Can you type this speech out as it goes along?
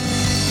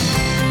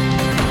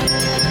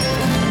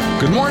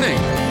Good morning.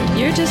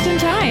 You're just in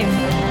time.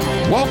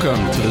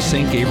 Welcome to the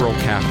St. Gabriel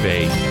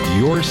Café,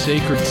 your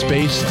sacred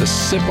space to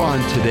sip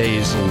on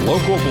today's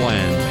local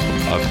blend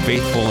of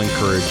faithful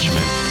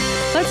encouragement.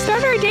 Let's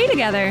start our day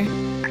together.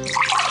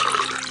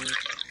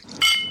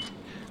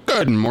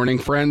 Good morning,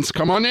 friends.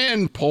 Come on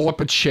in. Pull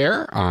up a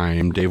chair.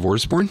 I'm Dave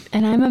Worsborn.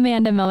 And I'm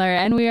Amanda Miller,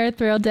 and we are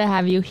thrilled to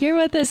have you here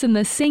with us in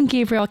the St.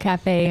 Gabriel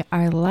Café,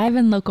 our live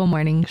and local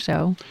morning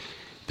show.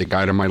 The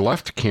guy to my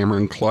left,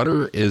 Cameron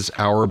Clutter, is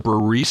our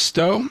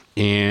barista.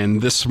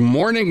 And this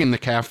morning in the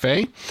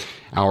cafe,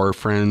 our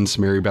friends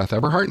MaryBeth,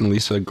 Eberhard, and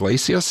Lisa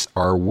Yglesias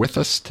are with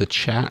us to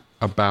chat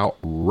about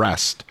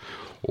rest.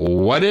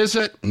 What is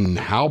it and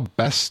how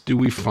best do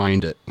we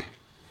find it?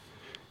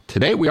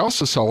 Today, we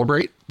also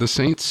celebrate the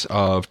saints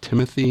of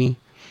Timothy,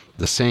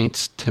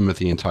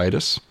 Timothy and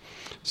Titus.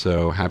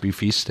 So happy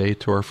feast day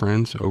to our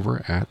friends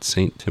over at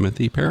St.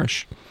 Timothy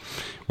Parish.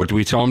 What do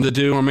we tell them to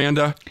do,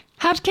 Amanda?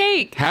 Have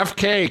cake. Have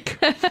cake.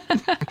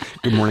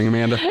 Good morning,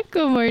 Amanda.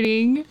 Good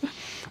morning.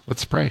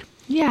 Let's pray.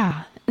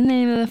 Yeah. In the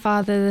name of the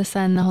Father, the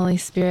Son, and the Holy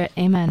Spirit.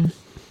 Amen.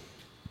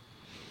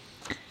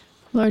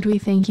 Lord, we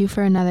thank you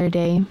for another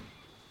day.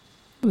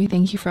 We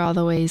thank you for all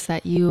the ways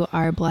that you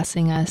are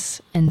blessing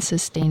us and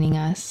sustaining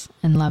us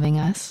and loving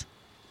us.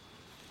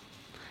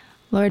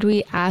 Lord,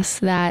 we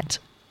ask that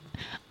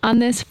on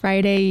this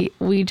Friday,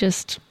 we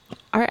just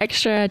are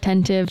extra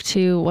attentive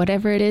to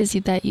whatever it is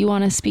that you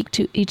want to speak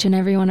to each and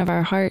every one of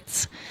our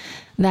hearts,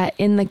 that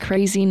in the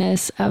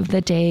craziness of the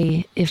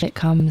day, if it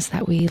comes,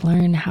 that we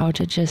learn how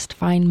to just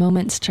find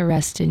moments to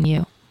rest in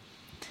you,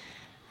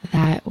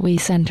 that we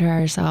center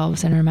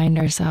ourselves and remind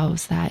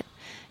ourselves that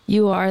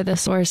you are the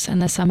source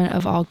and the summit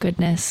of all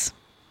goodness,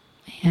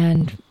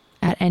 and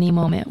at any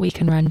moment we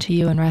can run to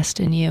you and rest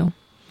in you.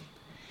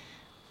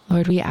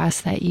 Lord, we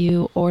ask that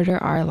you order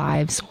our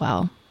lives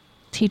well.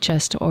 Teach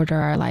us to order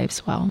our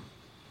lives well,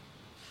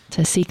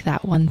 to seek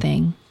that one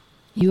thing,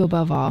 you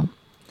above all.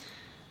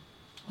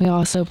 We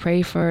also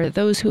pray for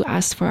those who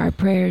ask for our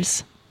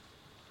prayers,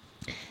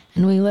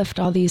 and we lift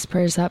all these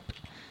prayers up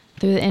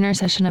through the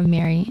intercession of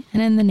Mary,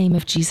 and in the name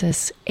of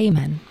Jesus,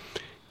 amen.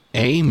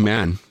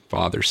 Amen.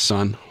 Father,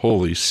 Son,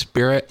 Holy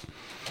Spirit,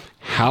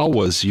 how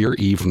was your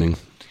evening?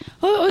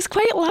 Oh, it was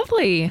quite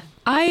lovely.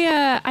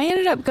 I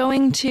ended up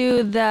going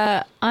to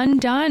the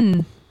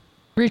Undone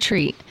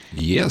retreat.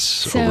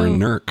 Yes, over in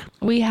Nurk.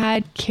 We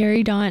had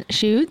Carrie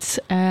Schutz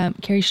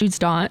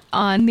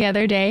on the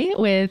other day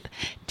with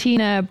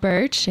Tina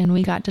Birch, and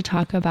we got to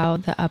talk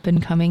about the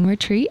up-and-coming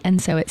retreat, and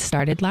so it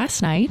started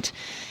last night.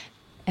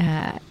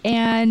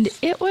 And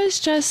it was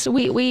just,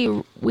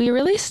 we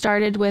really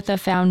started with a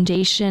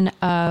foundation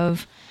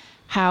of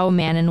how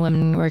man and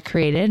women were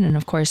created, and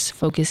of course,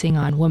 focusing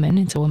on women.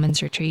 It's a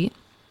women's retreat.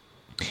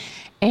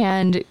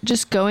 And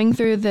just going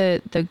through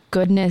the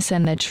goodness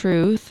and the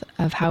truth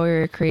of how we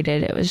were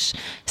created, it was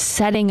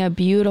setting a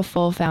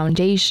beautiful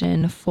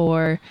foundation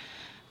for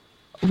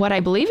what I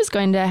believe is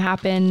going to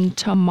happen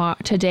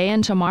today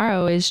and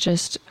tomorrow is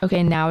just,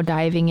 okay, now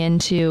diving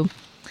into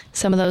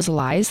some of those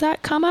lies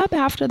that come up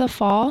after the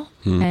fall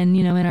and,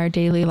 in our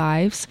daily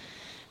lives.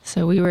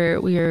 So we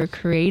were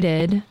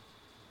created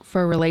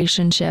for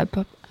relationship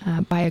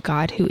by a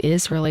God who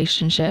is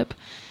relationship,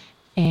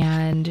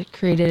 and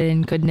created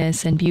in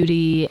goodness and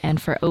beauty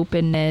and for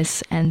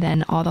openness, and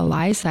then all the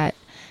lies that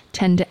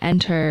tend to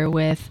enter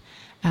with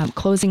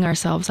closing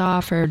ourselves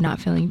off or not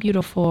feeling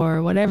beautiful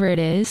or whatever it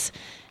is.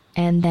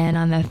 And then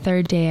on the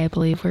third day, I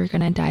believe we're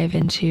going to dive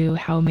into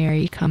how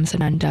Mary comes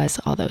and undoes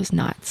all those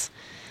knots.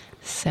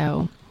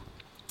 So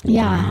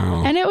yeah.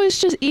 Wow. And it was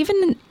just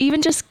even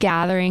just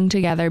gathering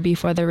together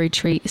before the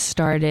retreat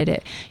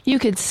started, you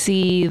could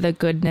see the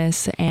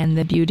goodness and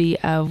the beauty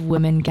of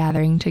women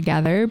gathering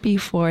together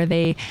before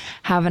they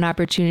have an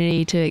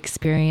opportunity to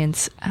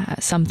experience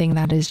something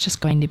that is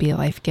just going to be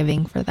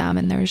life-giving for them.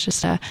 And there was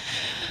just a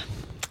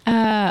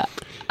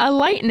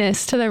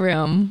lightness to the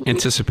room.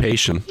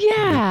 Anticipation.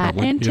 Yeah,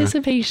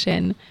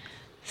 anticipation. Yeah.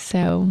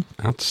 So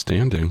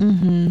outstanding.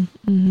 Mm-hmm,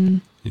 mm-hmm.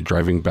 You're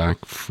driving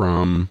back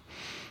from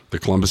the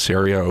Columbus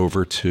area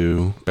over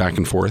to back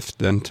and forth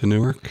then to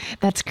Newark?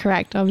 That's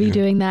correct. I'll be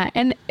doing that.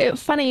 And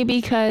it's funny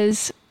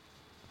because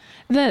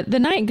the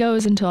night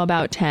goes until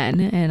about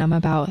 10 and I'm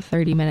about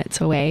 30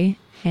 minutes away.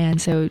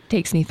 And so it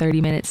takes me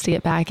 30 minutes to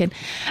get back. And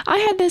I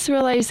had this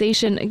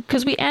realization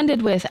because we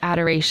ended with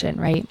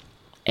adoration, right?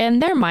 And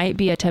there might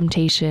be a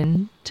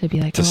temptation to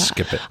be like,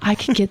 skip it. I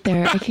could get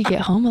there. I could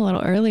get home a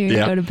little earlier,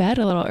 go to bed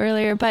a little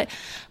earlier. But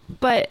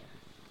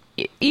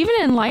even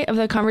in light of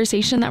the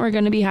conversation that we're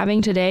going to be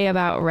having today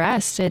about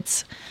rest,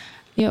 it's,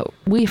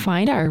 we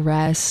find our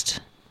rest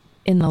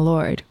in the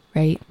Lord,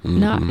 right?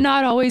 Mm-hmm.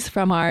 Not always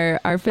from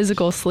our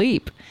physical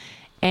sleep.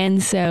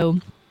 And so,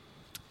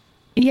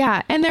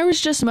 and there was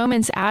just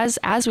moments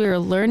as we were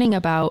learning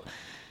about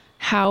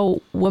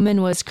how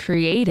woman was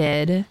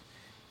created,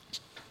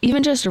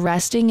 even just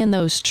resting in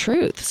those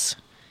truths,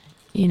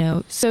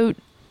 so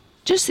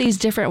just these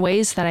different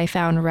ways that I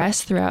found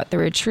rest throughout the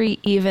retreat,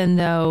 even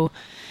though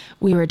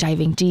we were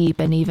diving deep,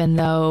 and even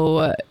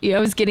though I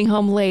was getting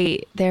home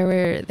late, there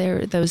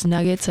were those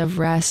nuggets of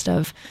rest,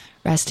 of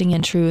resting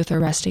in truth or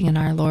resting in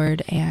our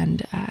Lord,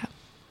 and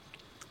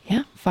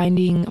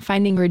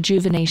finding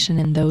rejuvenation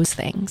in those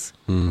things.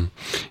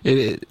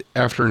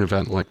 After an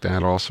event like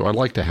that, also, I'd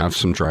like to have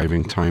some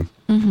driving time.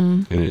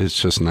 And it's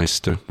just nice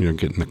to,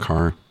 get in the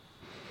car,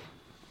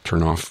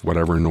 turn off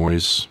whatever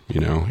noise,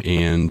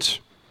 and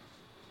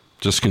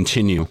just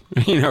continue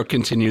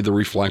the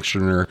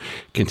reflection or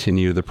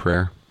continue the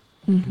prayer,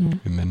 and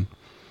then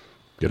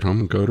get home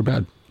and go to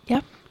bed.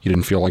 Yep. You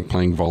didn't feel like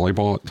playing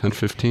volleyball at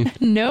 10:15?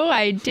 No,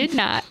 I did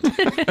not.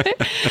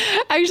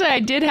 Actually, I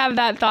did have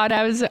that thought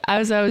as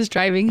I was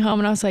driving home,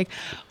 and I was like,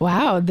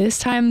 wow, this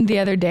time the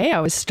other day I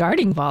was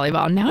starting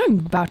volleyball. Now I'm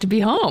about to be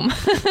home.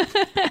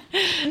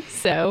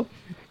 So.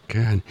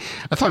 Good.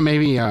 I thought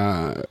maybe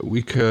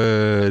we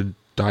could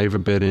dive a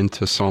bit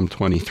into Psalm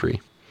 23.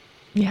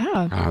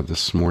 Yeah.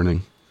 This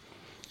morning.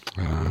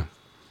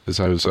 As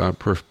I was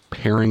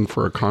preparing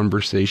for a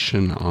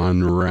conversation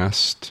on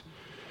rest.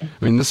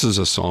 I mean, this is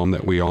a psalm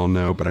that we all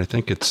know, but I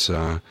think it's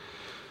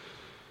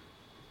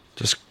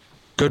just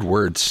good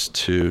words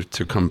to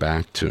come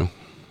back to.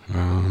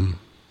 And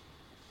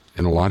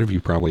a lot of you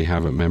probably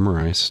have it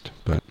memorized,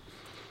 but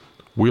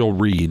we'll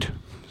read.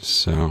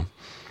 So,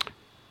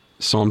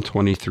 Psalm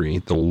 23,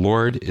 the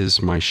Lord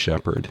is my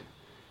shepherd.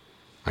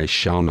 I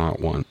shall not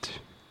want.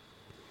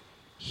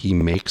 He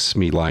makes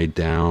me lie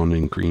down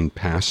in green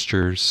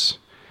pastures.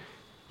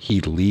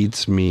 He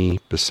leads me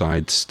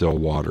beside still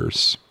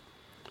waters.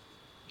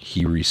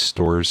 He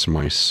restores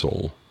my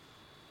soul.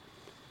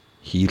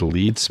 He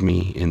leads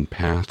me in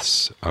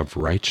paths of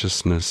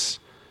righteousness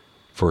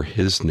for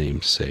his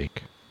name's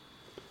sake.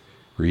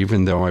 For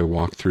even though I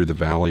walk through the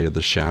valley of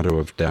the shadow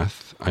of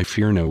death, I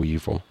fear no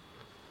evil,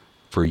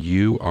 for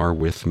you are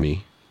with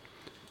me.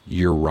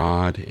 Your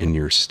rod and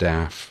your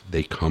staff,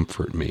 they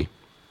comfort me.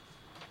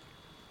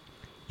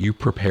 You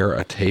prepare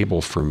a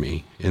table for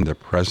me in the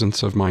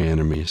presence of my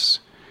enemies.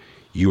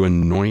 You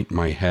anoint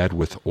my head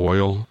with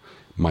oil,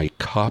 my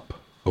cup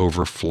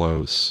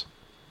overflows.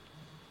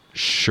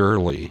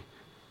 Surely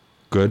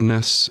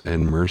goodness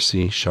and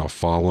mercy shall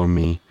follow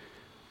me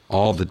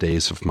all the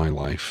days of my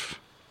life,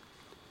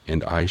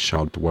 and I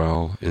shall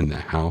dwell in the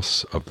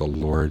house of the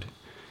Lord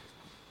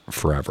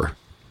forever.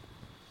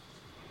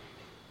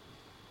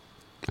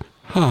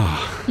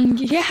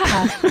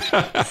 Yeah.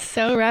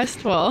 So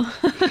restful.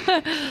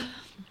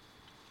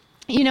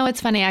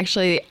 It's funny,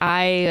 actually,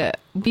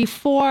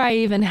 before I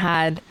even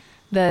had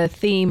the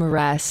theme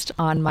rest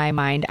on my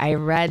mind, I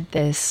read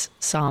this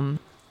psalm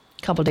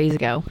a couple days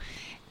ago,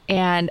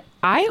 and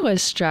I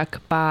was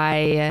struck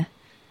by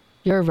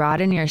your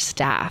rod and your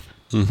staff.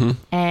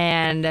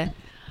 And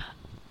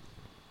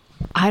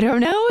I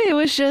don't know, it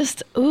was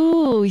just,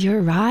 ooh,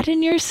 your rod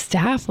and your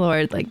staff,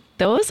 Lord. Like,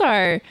 those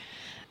are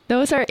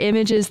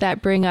images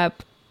that bring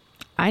up,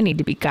 I need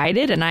to be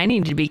guided and I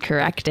need to be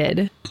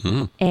corrected.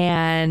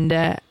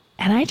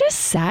 And I just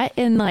sat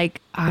in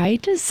like, I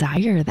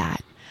desire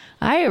that.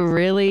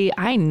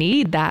 I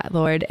need that,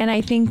 Lord. And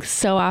I think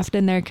so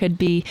often there could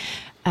be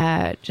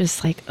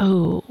just like,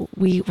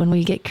 when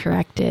we get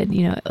corrected,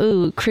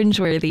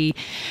 cringeworthy.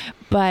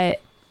 But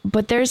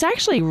there's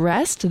actually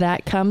rest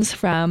that comes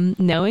from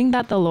knowing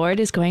that the Lord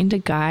is going to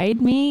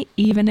guide me,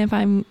 even if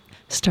I'm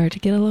start to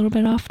get a little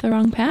bit off the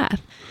wrong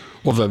path.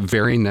 Well, the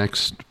very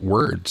next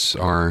words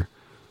are,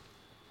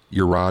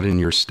 your rod and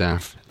your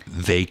staff,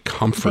 they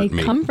comfort me.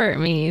 They comfort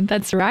me.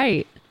 That's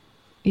right.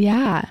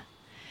 Yeah.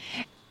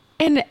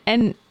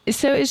 And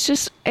so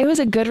it was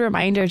a good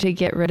reminder to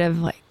get rid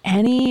of like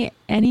any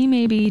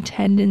maybe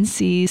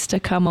tendencies to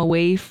come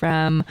away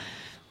from,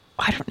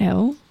 I don't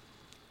know,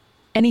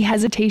 any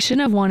hesitation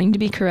of wanting to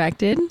be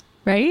corrected,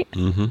 right?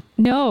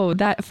 No,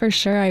 that for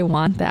sure, I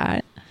want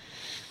that.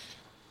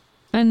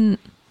 And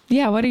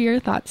yeah, what are your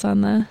thoughts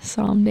on the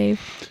psalm,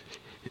 Dave?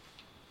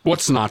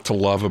 What's not to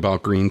love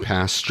about green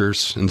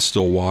pastures and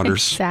still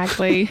waters?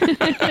 Exactly.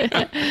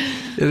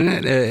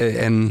 Isn't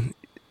it?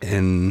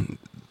 And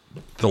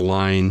the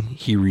line,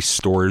 he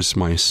restores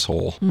my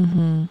soul.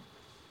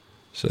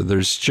 So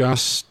there's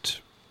just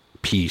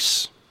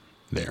peace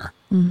there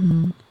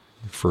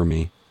for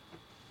me.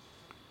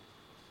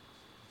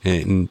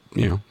 And,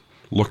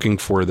 looking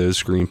for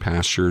those green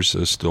pastures,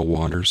 those still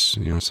waters,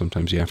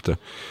 sometimes you have to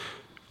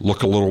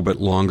look a little bit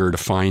longer to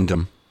find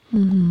them.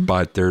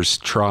 But there's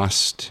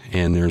trust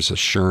and there's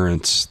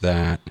assurance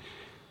that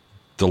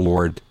the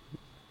Lord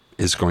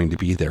is going to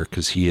be there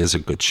because he is a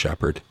good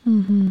shepherd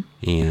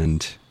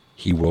and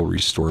he will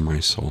restore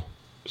my soul.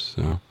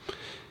 So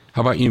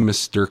how about you,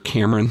 Mr.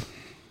 Cameron?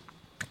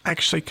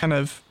 Actually, kind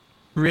of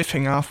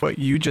riffing off what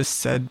you just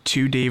said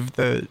too, Dave,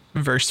 the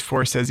verse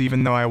 4 says,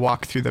 even though I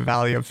walk through the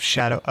valley of the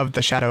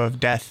shadow of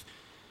death,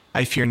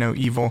 I fear no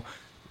evil.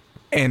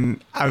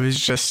 And I was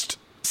just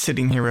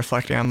sitting here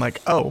reflecting on like,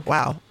 oh,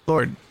 wow,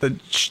 Lord,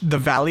 the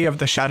valley of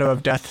the shadow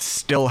of death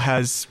still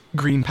has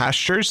green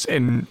pastures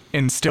and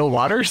still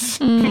waters.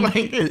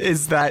 Like,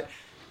 is that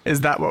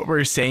what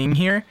we're saying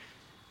here?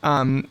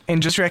 And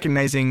just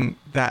recognizing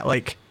that,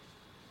 like,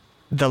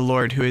 the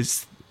Lord, who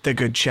is the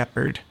good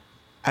shepherd,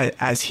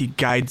 as he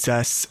guides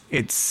us,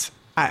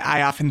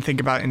 I often think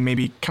about, and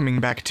maybe coming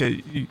back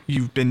to,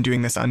 you've been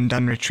doing this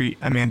Undone retreat,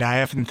 Amanda,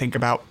 I often think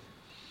about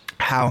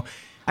how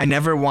I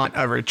never want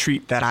a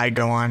retreat that I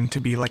go on to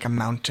be like a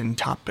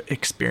mountaintop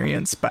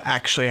experience, but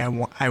actually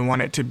I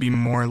want it to be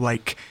more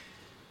like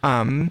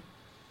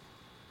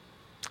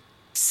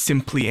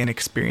simply an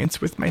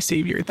experience with my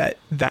Savior,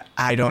 that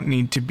I don't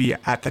need to be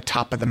at the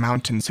top of the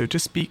mountain, so to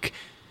speak,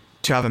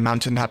 to have a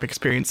mountaintop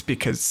experience,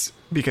 because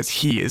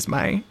he is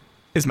my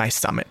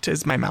summit,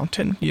 is my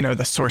mountain,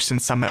 the source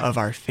and summit of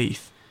our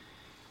faith.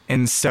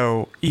 And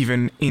so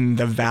even in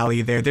the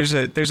valley there's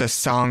a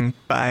song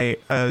by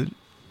a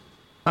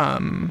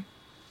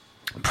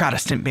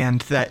Protestant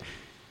band that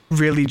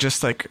really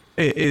just like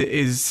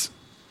is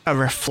a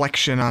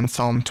reflection on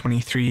Psalm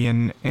 23,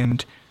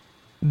 and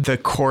the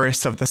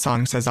chorus of the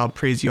song says, "I'll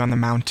praise you on the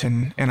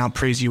mountain, and I'll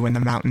praise you when the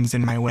mountain's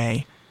in my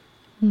way."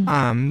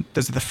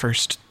 Those are the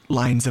first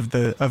lines of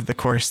the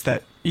chorus,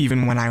 that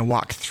even when I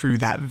walk through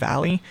that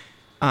valley,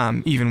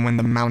 even when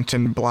the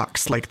mountain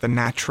blocks like the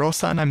natural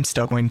sun, I'm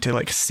still going to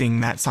like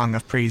sing that song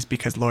of praise,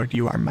 because Lord,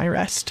 you are my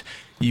rest.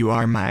 You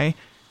are my,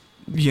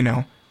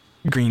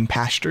 green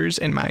pastures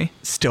and my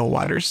still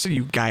waters. So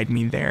you guide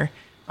me there,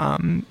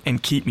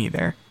 and keep me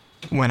there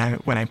when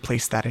I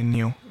place that in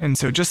you. And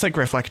so just like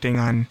reflecting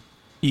on,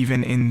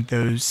 even in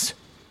those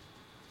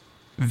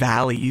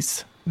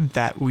valleys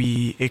that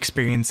we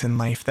experience in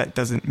life, that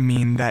doesn't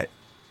mean that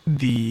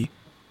the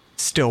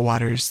still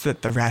waters,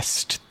 that the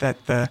rest,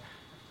 that the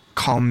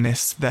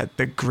calmness, that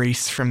the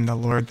grace from the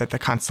Lord, that the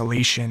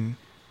consolation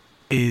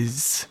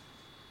is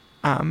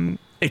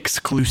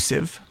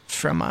exclusive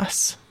from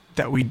us,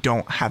 that we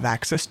don't have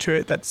access to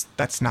it.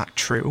 That's not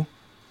true.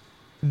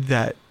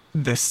 That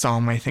this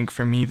psalm, I think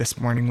for me this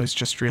morning, was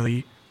just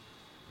really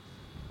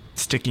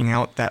sticking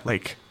out, that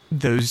like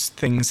those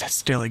things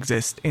still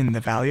exist in the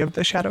valley of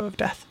the shadow of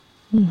death.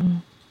 Mm-hmm.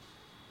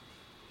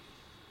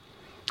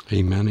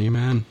 Amen,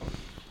 amen.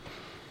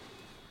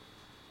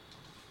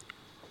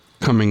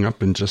 Coming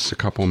up in just a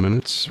couple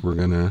minutes, we're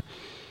going to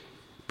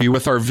be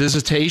with our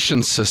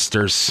visitation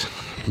sisters,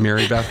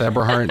 MaryBeth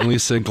Eberhard and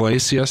Lisa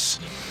Yglesias.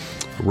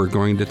 We're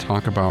going to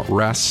talk about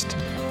rest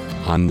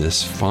on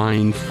this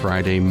fine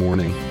Friday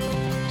morning.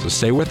 So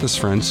stay with us,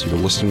 friends. You're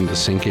listening to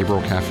St.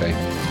 Gabriel Café.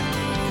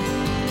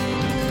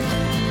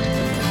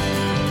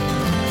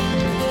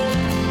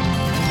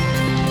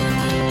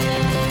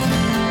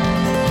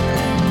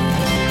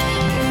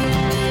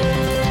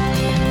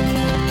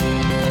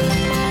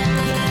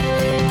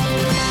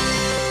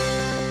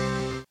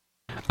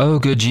 O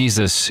good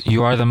Jesus,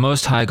 you are the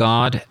Most High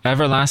God,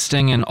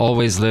 everlasting and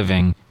always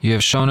living. You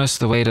have shown us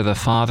the way to the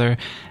Father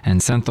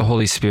and sent the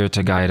Holy Spirit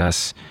to guide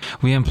us.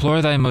 We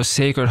implore thy most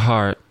sacred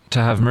heart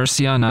to have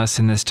mercy on us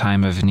in this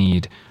time of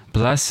need.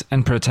 Bless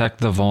and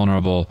protect the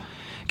vulnerable.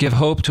 Give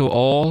hope to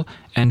all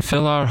and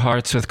fill our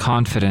hearts with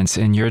confidence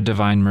in your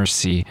divine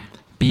mercy.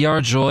 Be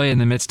our joy in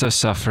the midst of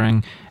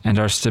suffering and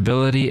our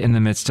stability in the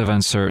midst of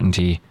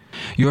uncertainty.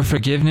 Your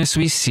forgiveness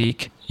we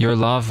seek, your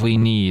love we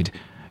need.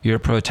 Your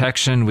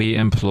protection we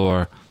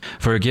implore.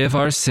 Forgive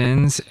our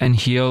sins and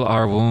heal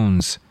our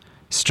wounds.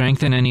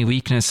 Strengthen any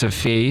weakness of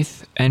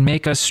faith and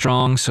make us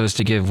strong so as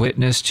to give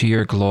witness to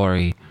your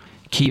glory.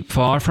 Keep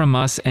far from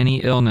us any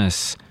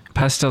illness,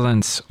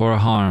 pestilence, or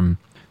harm.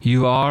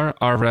 You are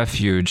our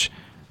refuge.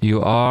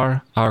 You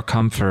are our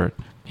comfort.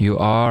 You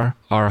are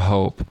our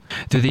hope.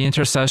 Through the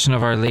intercession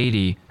of Our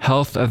Lady,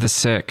 health of the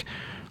sick,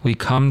 we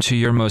come to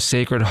your most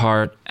sacred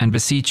heart and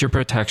beseech your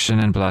protection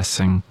and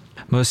blessing.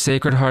 Most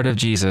Sacred Heart of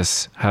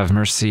Jesus, have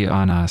mercy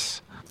on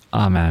us.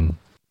 Amen.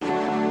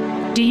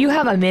 Do you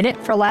have a minute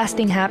for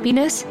lasting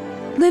happiness?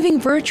 Living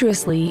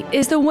virtuously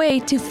is the way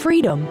to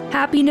freedom,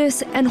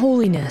 happiness, and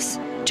holiness.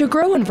 To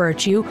grow in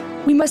virtue,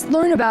 we must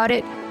learn about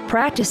it,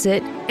 practice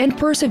it, and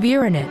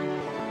persevere in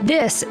it.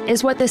 This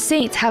is what the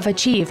saints have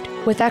achieved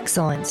with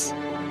excellence.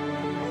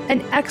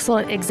 An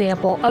excellent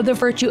example of the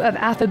virtue of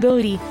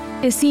affability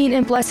is seen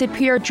in Blessed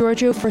Pier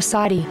Giorgio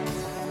Frassati.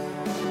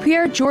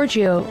 Pier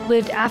Giorgio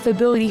lived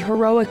affability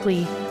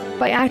heroically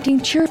by acting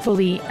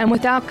cheerfully and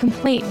without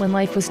complaint when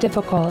life was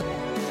difficult.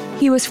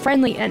 He was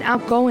friendly and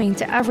outgoing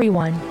to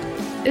everyone,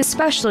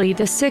 especially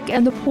the sick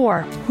and the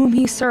poor, whom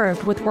he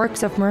served with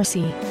works of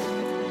mercy.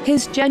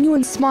 His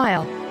genuine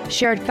smile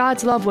shared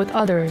God's love with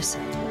others.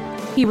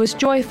 He was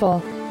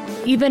joyful,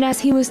 even as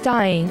he was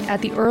dying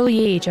at the early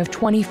age of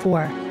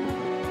 24.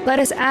 Let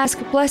us ask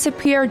Blessed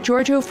Pier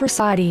Giorgio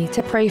Frassati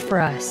to pray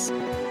for us,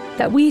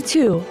 that we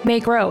too may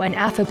grow in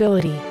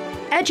affability.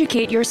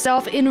 Educate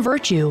yourself in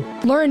virtue.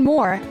 Learn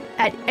more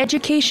at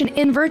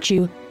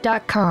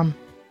educationinvirtue.com.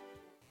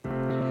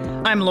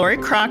 I'm Lori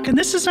Kroc, and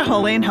this is a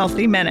Holy and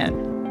Healthy Minute.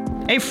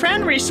 A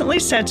friend recently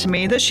said to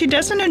me that she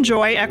doesn't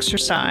enjoy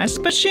exercise,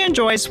 but she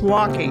enjoys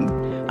walking.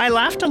 I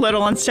laughed a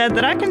little and said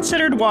that I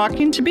considered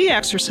walking to be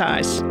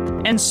exercise,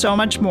 and so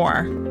much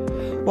more.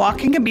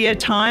 Walking can be a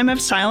time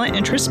of silent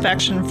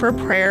introspection for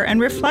prayer and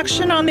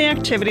reflection on the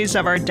activities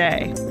of our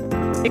day.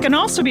 It can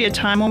also be a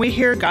time when we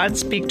hear God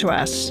speak to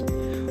us.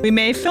 We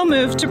may feel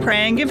moved to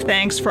pray and give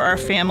thanks for our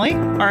family,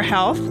 our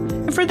health,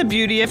 and for the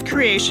beauty of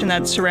creation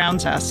that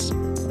surrounds us.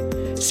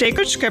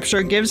 Sacred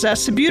Scripture gives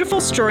us a beautiful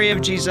story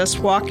of Jesus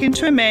walking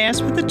to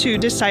Emmaus with the 2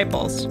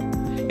 disciples.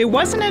 It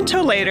wasn't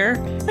until later,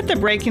 at the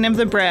breaking of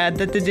the bread,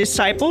 that the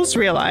disciples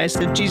realized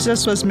that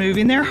Jesus was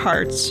moving their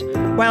hearts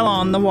while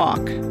on the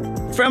walk.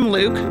 From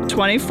Luke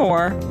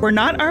 24, were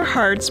not our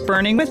hearts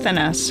burning within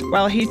us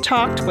while he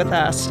talked with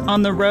us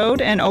on the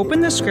road and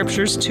opened the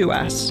Scriptures to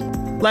us?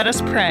 Let us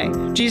pray.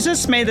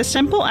 Jesus, may the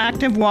simple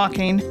act of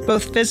walking,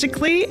 both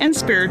physically and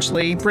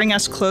spiritually, bring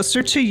us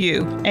closer to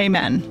you.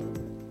 Amen.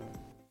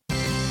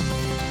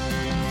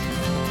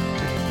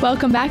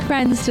 Welcome back,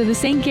 friends, to the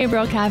St.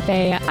 Gabriel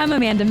Café. I'm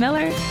Amanda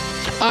Miller.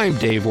 I'm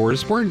Dave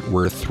Orsborn.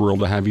 We're thrilled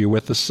to have you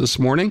with us this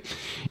morning.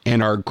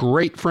 And our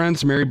great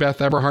friends,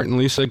 MaryBeth Eberhard and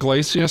Lisa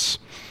Yglesias,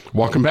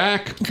 welcome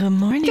back. Good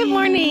morning. Good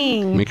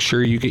morning. Make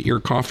sure you get your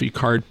coffee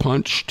card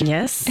punched.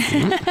 Yes.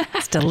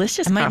 It's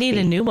delicious. I might need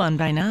a new one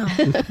by now.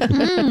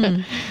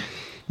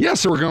 Yeah,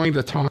 so we're going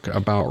to talk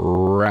about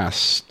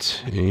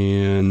rest.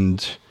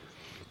 And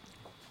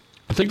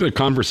I think the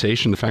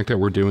conversation, the fact that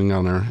we're doing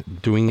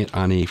it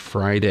on a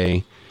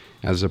Friday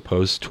as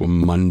opposed to a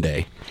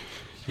Monday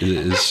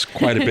is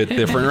quite a bit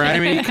different, right?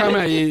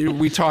 I mean,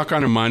 we talk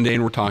on a Monday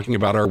and we're talking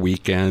about our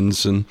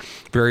weekends, and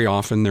very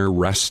often they're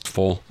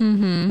restful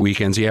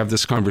weekends. You have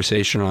this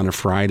conversation on a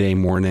Friday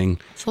morning.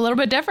 It's a little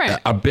bit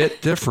different. A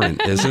bit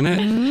different, isn't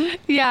it?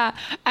 Yeah.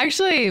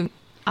 Actually,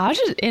 I was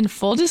just, in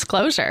full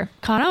disclosure,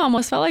 kind of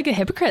almost felt like a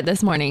hypocrite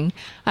this morning.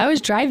 I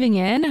was driving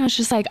in. I was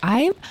just like,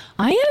 I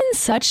am in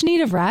such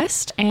need of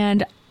rest,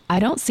 and I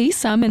don't see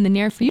some in the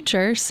near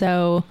future.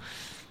 So,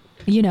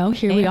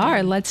 here we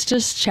are. Let's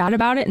just chat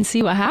about it and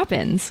see what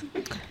happens.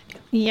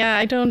 Yeah,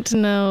 I don't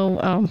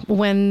know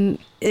when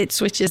it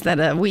switches that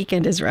a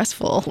weekend is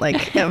restful.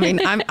 Like, I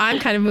mean, I'm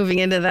kind of moving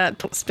into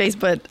that space,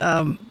 but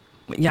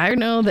yeah, I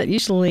know that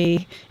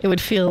usually it would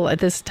feel at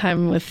this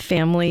time with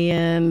family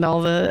and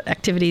all the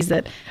activities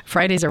that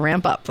Fridays a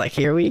ramp up. Like,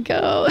 here we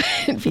go.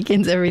 It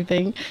begins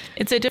everything.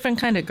 It's a different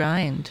kind of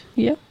grind.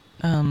 Yep.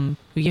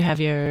 You have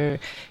your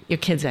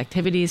kids'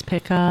 activities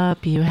pick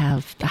up. You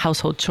have the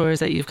household chores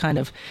that you've kind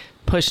of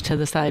pushed to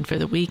the side for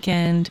the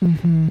weekend.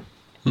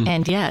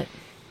 And yet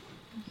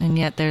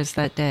there's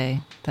that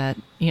day that,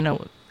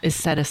 is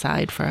set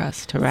aside for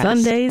us to rest.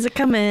 Sundays are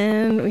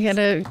coming.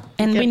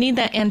 We need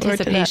that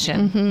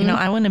anticipation.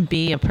 I want to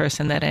be a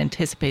person that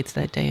anticipates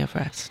that day of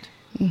rest.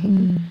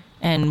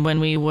 And when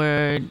we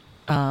were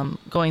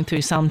going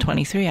through Psalm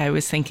 23, I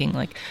was thinking,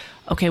 like,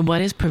 okay,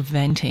 what is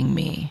preventing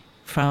me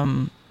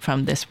from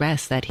this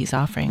rest that he's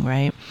offering,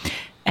 right?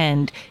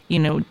 And,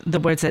 the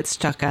words that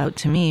stuck out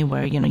to me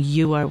were,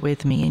 you are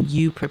with me and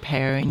you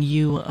prepare and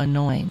you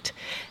anoint.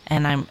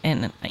 And I'm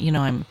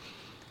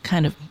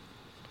kind of,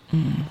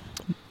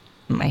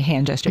 my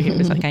hand gesture here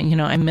was like,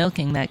 I'm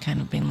milking that kind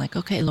of being like,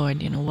 okay,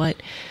 Lord, what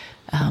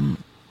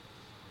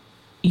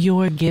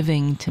you're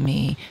giving to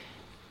me,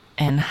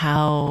 and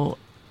how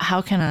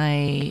can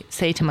I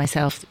say to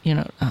myself,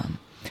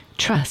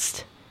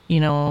 trust,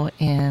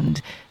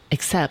 and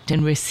accept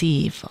and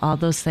receive all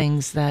those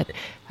things that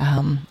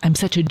I'm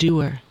such a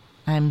doer.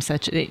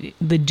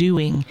 The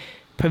doing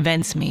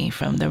prevents me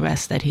from the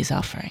rest that he's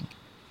offering.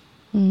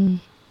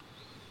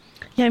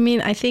 Yeah, I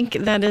mean, I think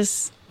that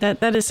is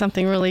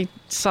something really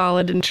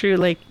solid and true.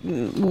 Like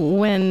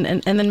when,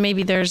 and then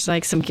maybe there's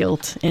like some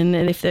guilt in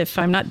it. If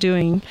I'm not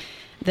doing,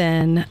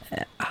 then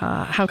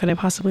how could I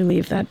possibly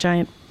leave that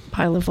giant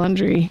pile of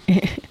laundry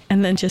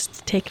and then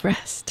just take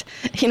rest?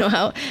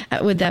 How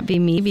would that be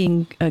me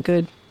being a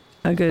good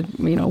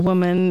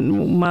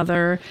woman,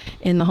 mother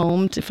in the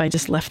home if I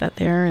just left that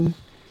there and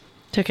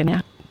took a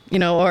nap,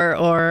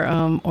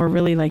 or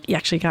really like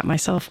actually got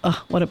myself,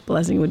 what a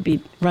blessing it would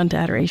be, run to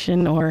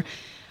adoration or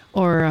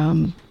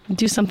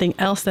do something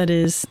else that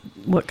is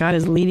what God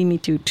is leading me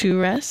to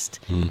rest.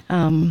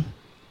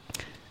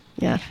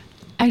 Yeah.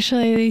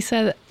 Actually,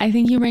 Lisa, I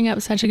think you bring up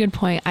such a good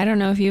point. I don't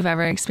know if you've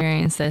ever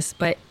experienced this,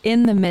 but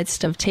in the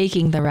midst of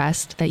taking the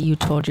rest that you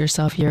told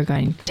yourself you're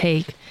going to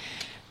take,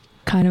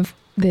 kind of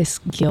this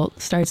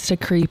guilt starts to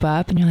creep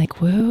up and you're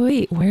like,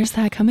 wait, where's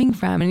that coming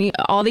from? And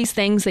all these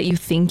things that you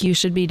think you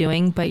should be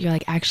doing, but you're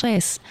like, actually,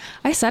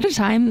 I set a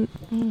time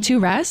to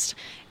rest.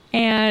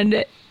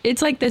 And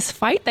it's like this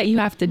fight that you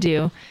have to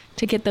do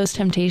to get those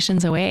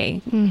temptations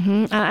away.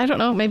 I don't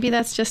know. Maybe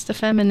that's just a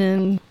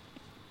feminine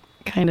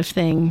kind of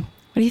thing.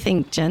 What do you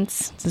think,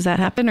 gents? Does that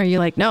happen? Or are you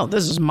like, no,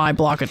 this is my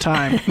block of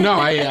time? No,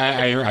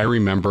 I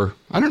remember.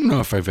 I don't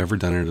know if I've ever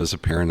done it as a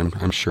parent.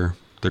 I'm sure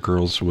the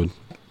girls would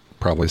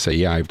probably say,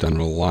 yeah, I've done it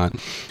a lot.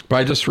 But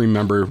I just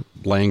remember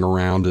laying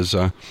around as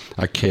a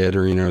kid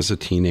or, as a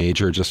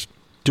teenager, just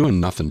doing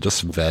nothing,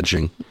 just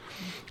vegging.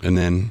 And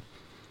then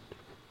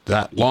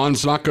that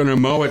lawn's not going to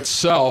mow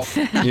itself,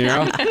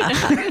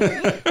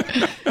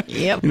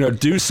 Yep.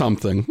 Do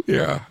something.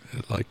 Yeah.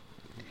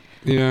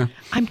 Yeah.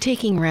 I'm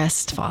taking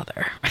rest,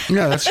 Father.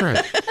 Yeah, that's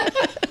right.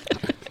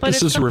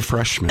 This is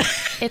refreshment.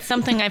 It's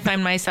something I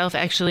find myself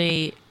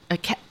actually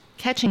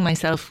catching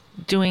myself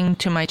doing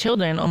to my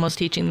children, almost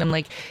teaching them,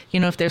 like,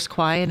 if there's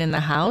quiet in the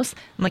house,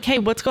 I'm like, hey,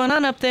 what's going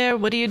on up there?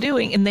 What are you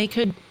doing? And they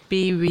could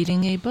be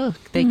reading a book.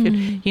 They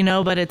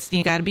could, but it's,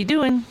 you got to be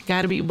doing,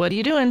 what are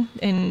you doing?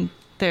 And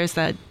there's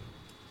that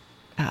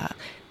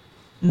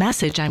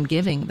message I'm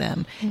giving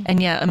them.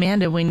 And yeah,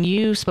 Amanda, when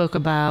you spoke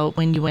about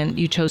when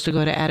you chose to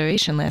go to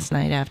adoration last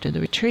night after the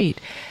retreat,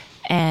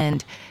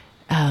 and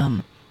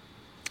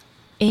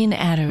in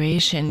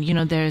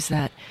adoration, there's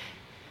that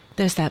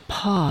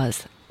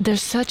pause.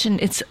 There's such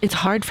it's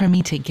hard for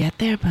me to get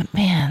there, but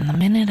man, the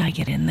minute I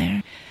get in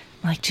there,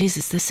 I'm like,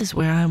 Jesus, this is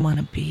where I want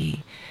to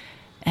be.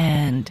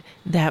 And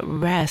that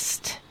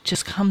rest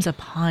just comes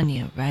upon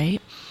you,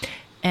 right?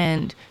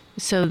 And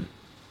so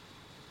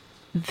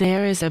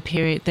there is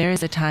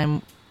a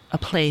time, a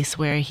place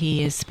where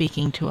he is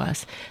speaking to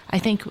us. I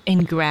think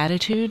in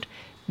gratitude,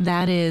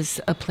 that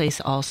is a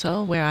place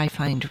also where I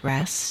find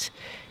rest.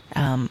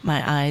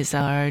 My eyes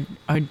are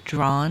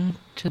drawn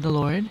to the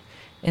Lord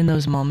in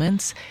those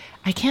moments.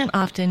 I can't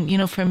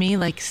often, for me,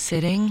 like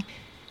sitting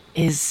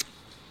is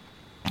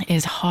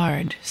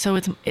hard. So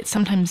it's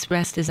sometimes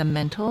rest is a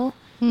mental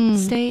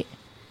state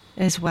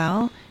as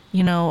well,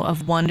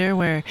 of wonder,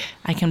 where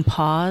I can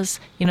pause.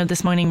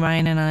 This morning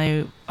Ryan and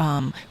I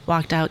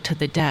walked out to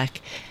the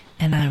deck,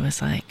 and I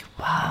was like,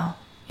 wow,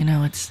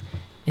 it's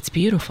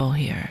beautiful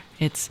here.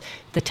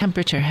 The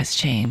temperature has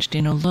changed.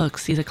 Look,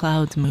 see the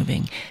clouds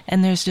moving.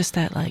 And there's just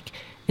that, like,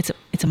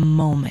 it's a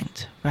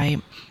moment,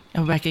 right?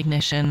 A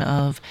recognition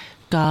of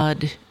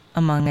God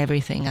among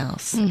everything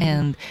else,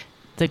 and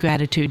the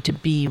gratitude to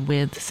be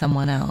with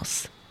someone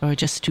else, or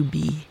just to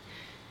be.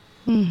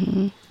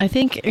 I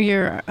think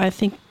you're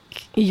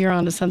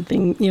onto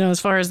something, as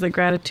far as the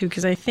gratitude,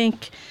 because I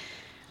think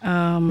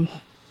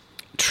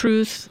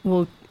truth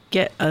will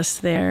get us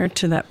there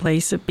to that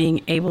place of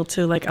being able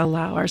to, like,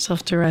 allow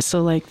ourselves to rest.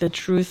 So, like, the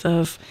truth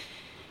of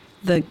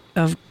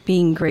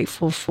being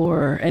grateful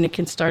for, and it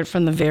can start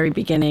from the very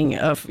beginning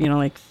of,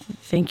 like,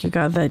 thank you,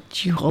 God,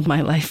 that you hold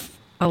my life.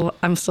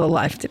 I'm still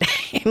alive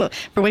today.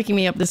 For waking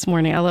me up this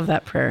morning. I love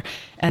that prayer.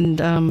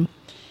 And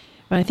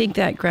I think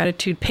that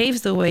gratitude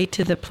paves the way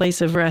to the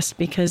place of rest,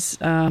 because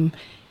I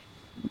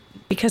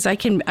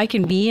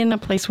can be in a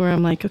place where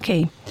I'm like,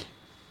 okay,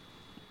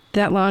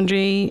 that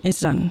laundry is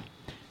done.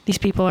 These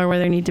people are where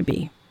they need to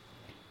be.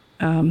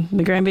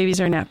 The grandbabies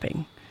are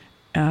napping.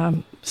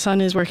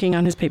 Son is working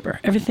on his paper.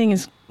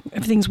 Everything's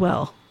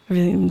well.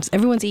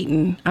 Everyone's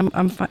eaten.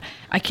 I'm fine.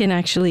 I can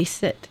actually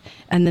sit.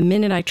 And the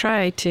minute I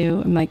try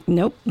to, I'm like,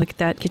 nope, look at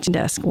that kitchen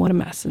desk. What a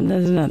mess. And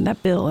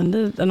that bill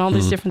and all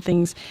these different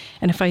things.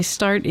 And if I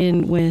start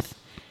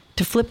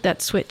to flip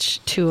that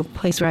switch to a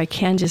place where I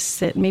can just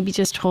sit, maybe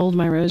just hold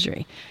my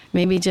rosary,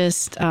 maybe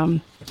just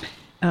a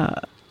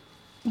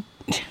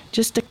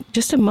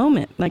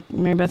moment, like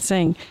MaryBeth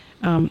saying,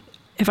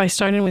 if I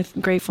start in with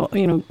grateful,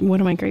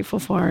 what am I grateful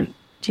for?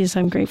 Jesus,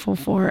 I'm grateful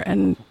for,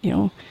 and,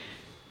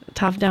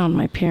 top down,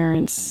 my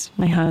parents,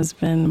 my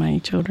husband, my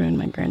children,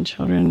 my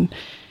grandchildren,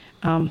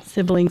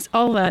 siblings,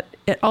 all that.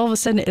 All of a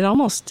sudden,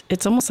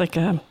 it's almost like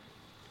a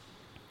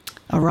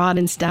rod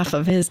and staff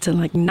of his to,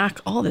 like,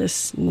 knock all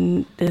this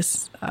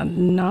nonsense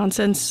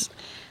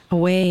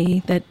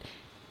away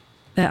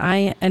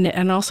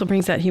and also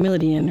brings that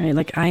humility in, right?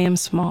 Like, I am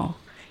small,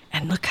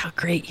 and look how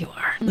great you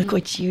are. Look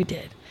what you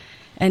did.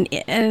 And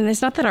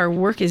it's not that our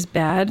work is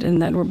bad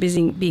and that we're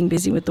being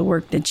busy with the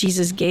work that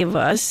Jesus gave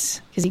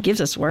us, because he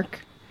gives us work,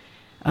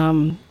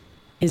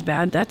 is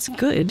bad. That's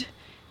good.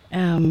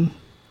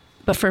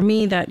 But for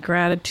me, that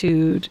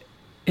gratitude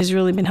has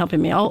really been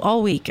helping me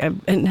all week.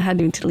 I've been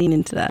having to lean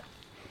into that.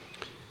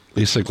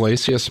 Lisa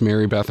Yglesias,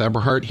 MaryBeth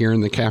Eberhard here in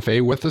the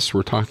cafe with us.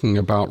 We're talking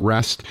about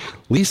rest.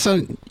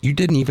 Lisa, you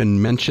didn't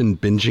even mention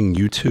binging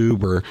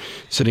YouTube or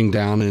sitting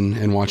down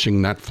and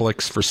watching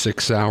Netflix for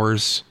 6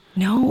 hours.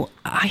 No,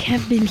 I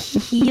have been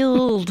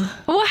healed.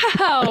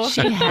 Wow.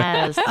 She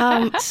has.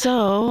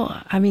 So,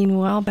 a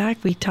while back,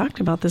 we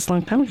talked about this a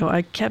long time ago.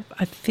 I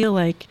feel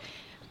like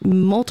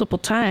multiple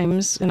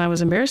times, and I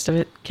was embarrassed of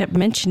it, kept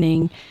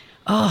mentioning,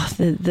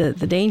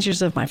 the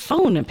dangers of my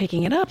phone and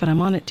picking it up, and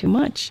I'm on it too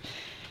much.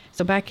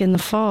 So back in the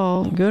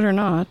fall, good or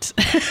not,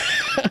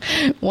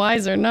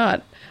 wise or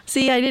not.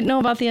 See, I didn't know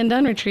about the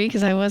Undone Retreat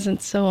because I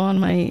wasn't so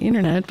on my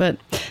internet, but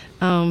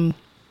I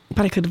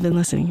could have been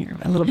listening here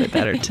a little bit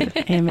better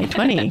to AMA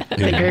 20,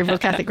 the Gabriel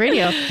Catholic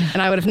Radio,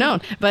 and I would have known.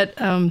 But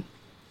I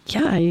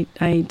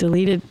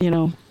deleted,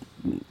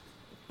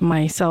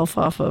 myself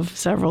off of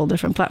several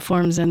different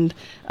platforms, and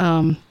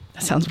that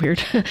sounds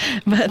weird,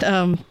 but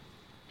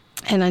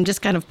and I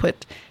just kind of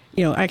put,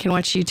 I can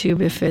watch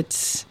YouTube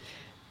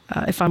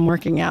if I'm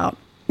working out.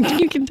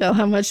 You can tell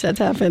how much that's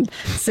happened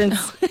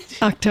since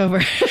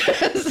October.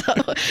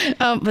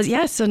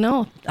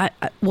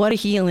 What a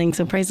healing.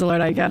 So praise the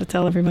Lord. I got to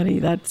tell everybody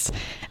that's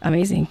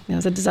amazing. It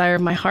was a desire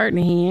of my heart,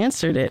 and he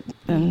answered it.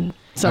 And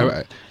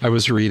so I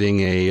was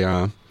reading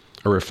a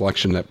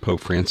reflection that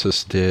Pope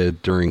Francis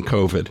did during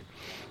COVID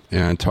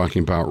and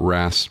talking about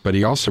rest, but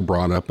he also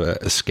brought up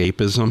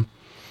escapism.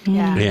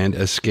 Yeah. And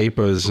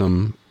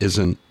escapism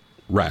isn't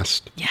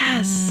rest.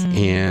 Yes.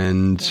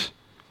 And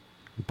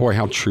boy,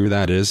 how true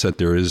that is, that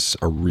there is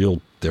a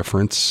real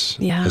difference,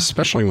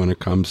 especially when it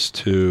comes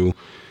to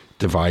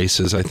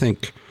devices. I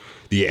think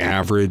the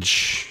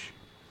average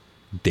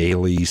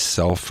daily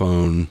cell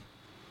phone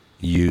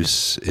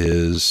use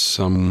is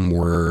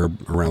somewhere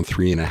around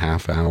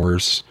 3.5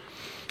 hours.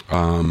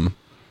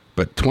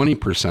 But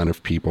 20%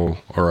 of people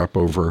are up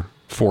over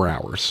 4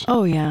 hours.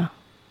 Oh, yeah.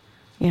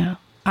 Yeah.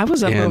 I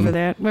was up over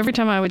there. Every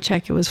time I would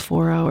check, it was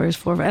 4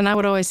 hours. And I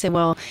would always say,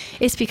 well,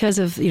 it's because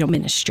of,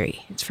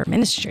 ministry. It's for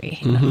ministry.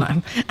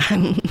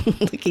 I'm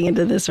looking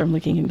into this or I'm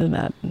looking into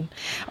that. And,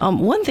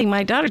 one thing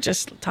my daughter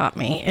just taught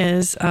me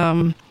is,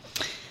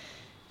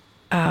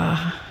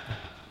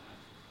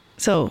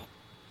 so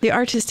the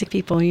artistic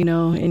people,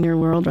 in your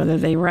world, whether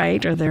they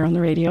write or they're on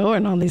the radio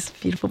and all these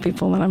beautiful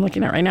people that I'm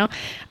looking at right now,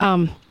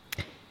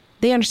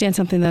 they understand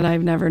something that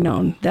I've never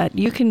known, that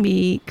you can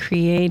be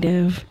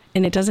creative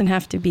and it doesn't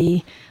have to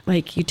be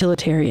like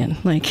utilitarian.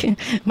 Like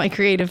my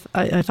creative,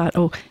 I thought,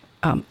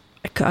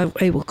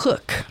 I will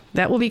cook.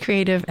 That will be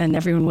creative and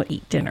everyone will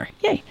eat dinner.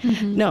 Yay.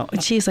 Mm-hmm. No,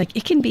 and she's like,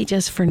 it can be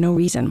just for no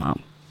reason,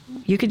 Mom.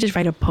 You could just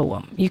write a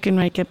poem. You can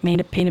paint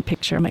a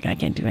picture. I'm like, I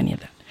can't do any of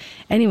that.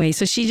 Anyway,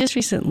 so she just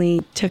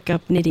recently took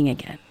up knitting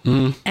again.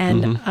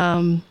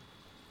 And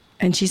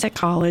she's at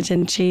college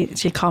and she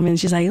called me and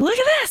she's like, look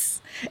at this.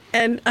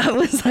 And I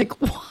was like,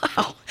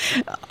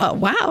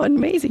 wow,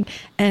 amazing.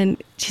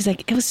 And she's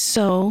like, it was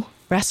so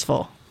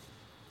restful.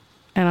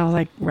 And I was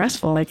like,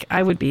 restful? Like,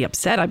 I would be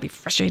upset. I'd be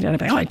frustrated. I'd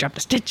be like, I dropped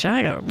a stitch.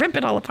 I got to rip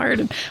it all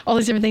apart and all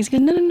these different things. Go,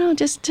 no,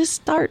 just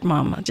start,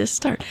 Mama. Just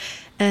start.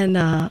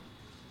 And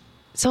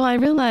so I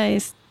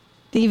realized,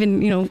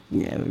 even,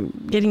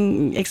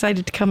 getting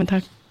excited to come and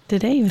talk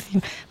today with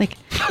you, like,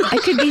 I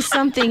could be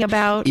something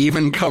about...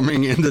 Even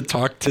coming in to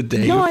talk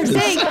today. No, I'm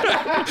saying,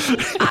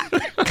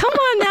 come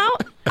on now.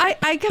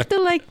 I have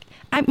to,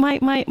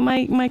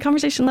 my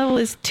conversation level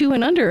is 2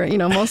 and under,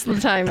 most of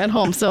the time at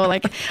home. So,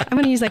 I'm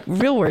going to use,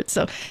 real words.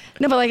 So,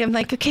 no, but, I'm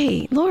like,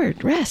 okay,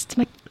 Lord, rest.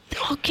 I'm like,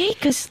 okay,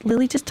 because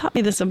Lily just taught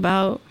me this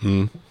about...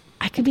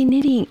 I could be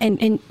knitting,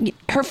 and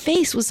her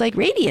face was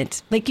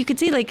radiant. You could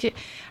see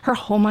her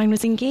whole mind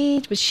was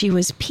engaged, but she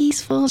was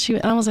peaceful.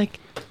 And I was like,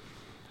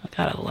 I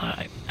gotta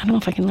lie. I don't know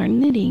if I can learn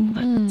knitting,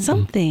 but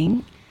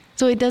something.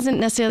 So it doesn't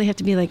necessarily have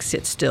to be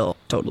sit still,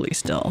 totally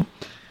still.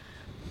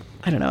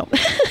 I don't know.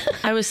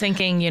 I was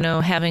thinking,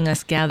 having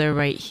us gather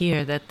right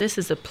here, that this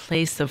is a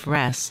place of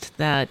rest,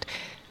 that,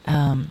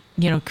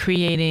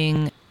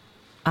 creating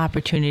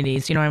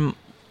opportunities.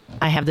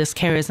 I have this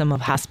charism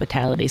of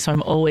hospitality, so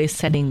I'm always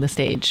setting the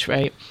stage,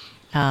 right,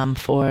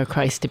 for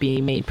Christ to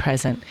be made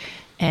present.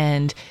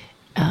 And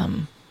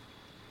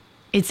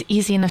it's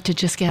easy enough to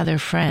just gather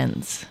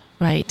friends,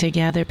 right, to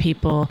gather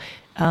people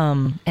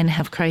and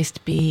have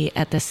Christ be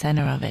at the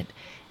center of it.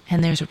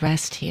 And there's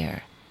rest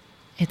here.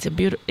 It's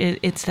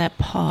that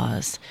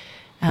pause.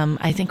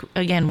 I think,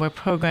 again, we're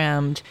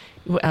programmed.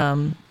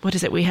 What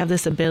is it? We have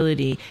this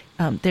ability.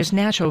 There's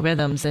natural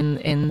rhythms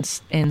in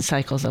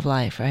cycles of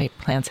life, right?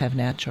 Plants have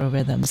natural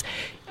rhythms.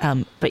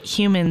 But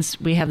humans,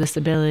 we have this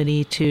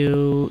ability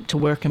to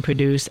work and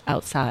produce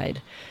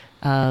outside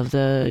of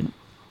the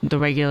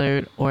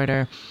regular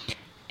order.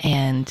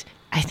 And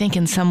I think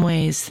in some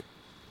ways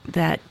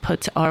that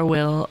puts our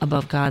will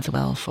above God's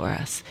will for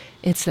us.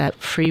 It's that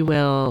free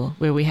will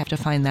where we have to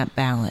find that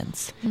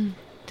balance.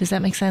 Does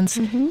that make sense?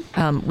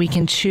 Mm-hmm. We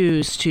can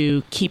choose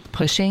to keep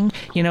pushing.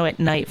 At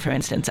night, for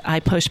instance, I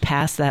push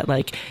past that,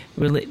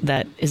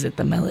 is it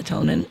the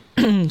melatonin?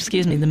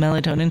 Excuse me, the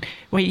melatonin.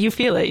 Where you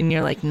feel it and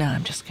you're like, no,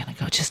 I'm just going to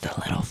go just a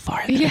little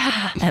farther.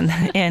 Yeah.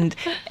 And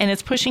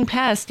it's pushing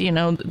past,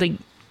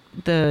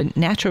 the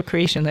natural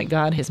creation that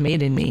God has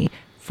made in me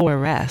for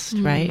rest,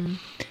 right?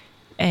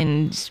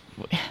 And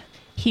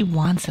He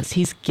wants us.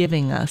 He's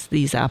giving us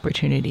these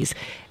opportunities.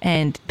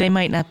 And they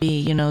might not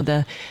be,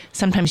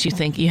 sometimes you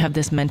think you have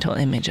this mental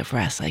image of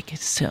rest,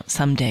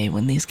 someday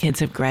when these kids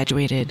have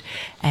graduated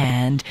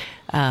and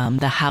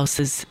the house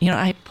is,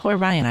 poor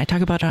Ryan, I talk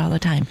about it all the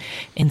time.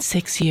 In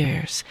 6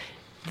 years,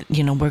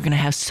 we're going to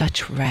have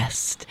such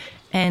rest.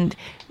 And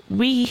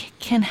we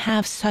can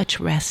have such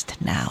rest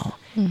now.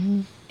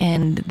 Mm-hmm.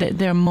 And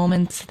there are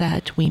moments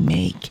that we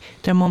make.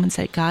 There are moments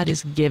that God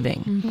is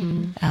giving.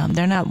 Mm-hmm.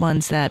 They're not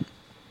ones that...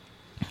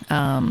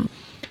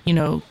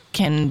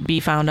 can be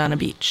found on a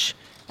beach.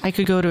 I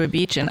could go to a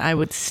beach and I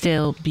would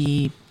still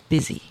be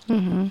busy,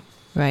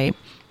 right?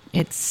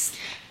 It's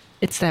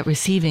that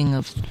receiving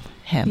of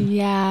Him.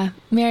 Yeah.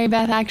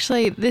 MaryBeth,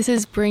 actually, this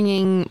is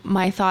bringing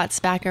my thoughts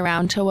back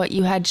around to what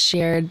you had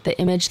shared, the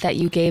image that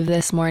you gave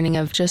this morning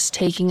of just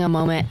taking a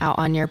moment out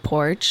on your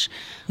porch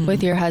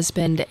with your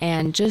husband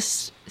and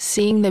just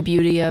seeing the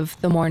beauty of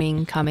the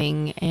morning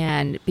coming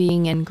and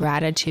being in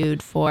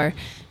gratitude for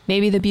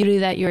maybe the beauty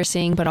that you're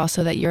seeing, but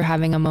also that you're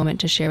having a moment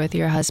to share with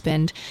your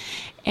husband.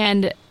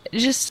 And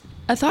just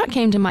a thought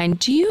came to mind.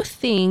 Do you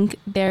think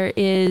there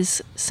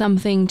is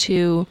something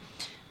to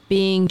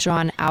being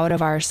drawn out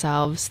of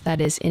ourselves that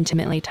is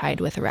intimately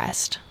tied with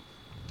rest?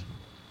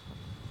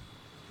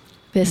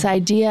 This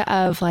idea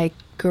of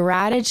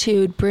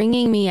gratitude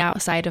bringing me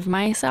outside of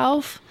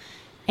myself.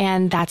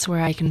 And that's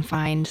where I can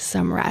find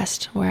some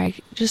rest, where I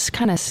just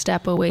kind of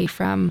step away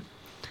from,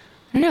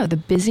 I don't know, the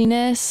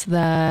busyness,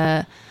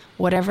 the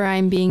whatever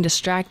I'm being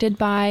distracted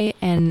by,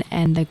 and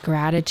the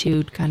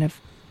gratitude kind of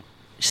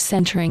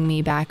centering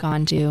me back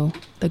onto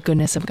the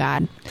goodness of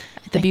God,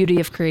 the beauty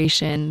of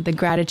creation, the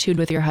gratitude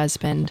with your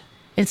husband.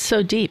 It's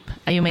so deep.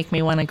 You make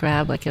me want to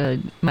grab like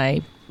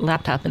my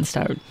laptop and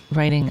start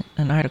writing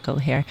an article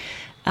here.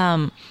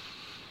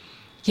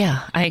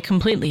 Yeah, I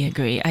completely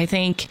agree. I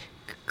think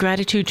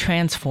gratitude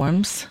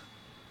transforms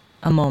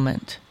a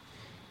moment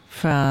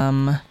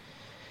from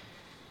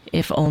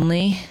if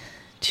only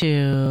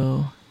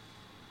to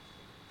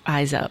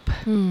eyes up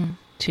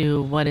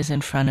to what is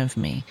in front of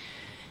me.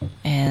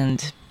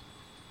 And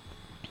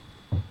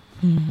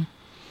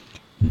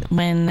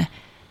when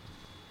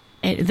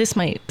this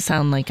might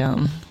sound like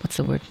what's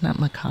the word, not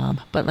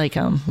macabre, but like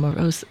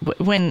morose,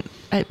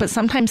 but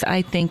sometimes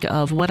I think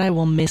of what I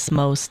will miss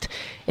most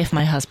if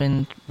my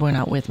husband were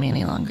not with me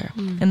any longer.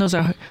 And those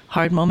are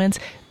hard moments,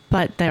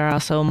 but there are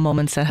also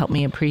moments that help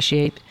me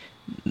appreciate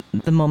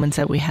the moments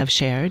that we have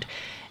shared.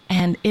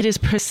 And it is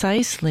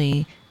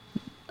precisely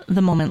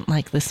the moment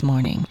like this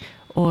morning,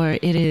 or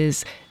it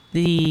is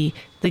the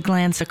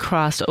glance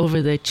across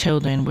over the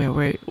children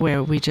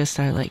where we just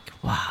are like,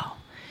 wow.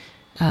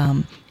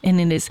 And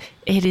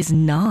it is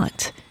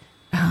not,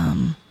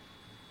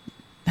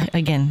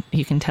 again,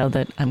 you can tell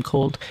that I'm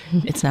cold.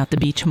 It's not the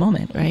beach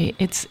moment, right?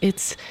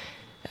 It's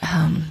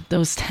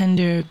those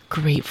tender,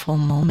 grateful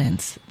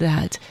moments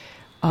that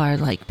are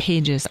like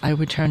pages I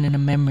would turn in a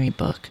memory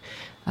book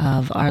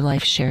of our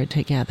life shared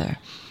together.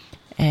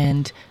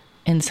 And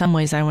in some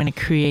ways, I want to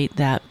create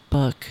that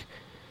book.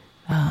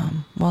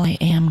 I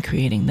am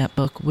creating that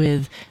book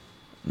with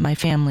my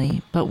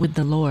family, but with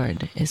the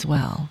Lord as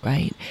well,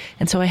 right?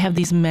 And so I have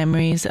these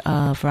memories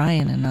of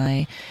Ryan and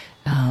I,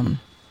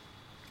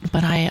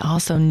 but I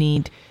also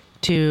need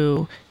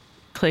to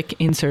click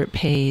insert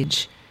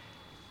page.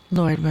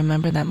 Lord,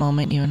 remember that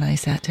moment you and I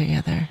sat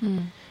together?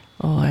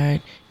 Or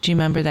do you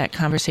remember that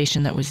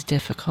conversation that was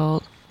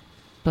difficult,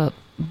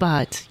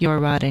 but your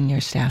rod and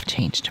your staff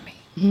changed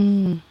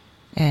me,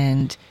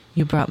 and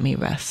you brought me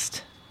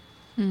rest?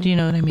 Do you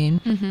know what I mean?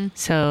 Mm-hmm.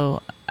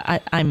 So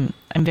I'm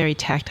very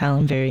tactile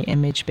and very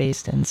image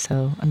based, and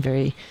so I'm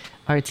very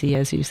artsy,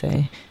 as you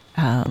say,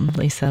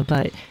 Lisa.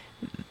 But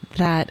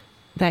that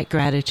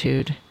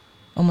gratitude,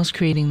 almost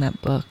creating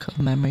that book of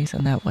memories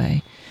in that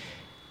way,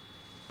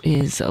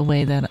 is a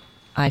way that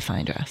I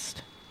find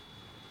rest.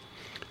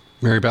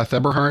 MaryBeth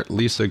Eberhard,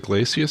 Lisa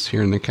Yglesias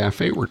here in the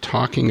cafe. We're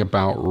talking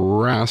about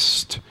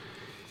rest.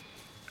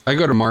 I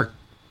go to Mark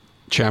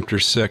chapter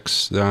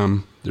 6.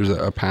 There's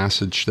a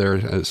passage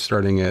there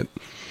starting at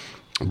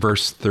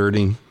verse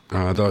 30.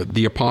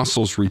 The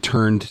apostles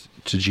returned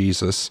to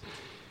Jesus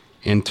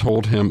and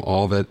told him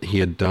all that he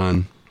had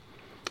done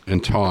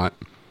and taught.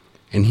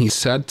 And he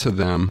said to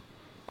them,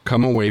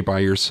 "Come away by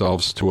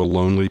yourselves to a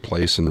lonely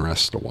place and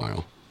rest a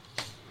while."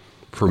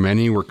 For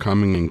many were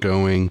coming and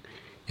going,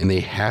 and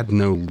they had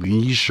no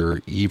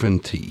leisure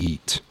even to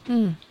eat.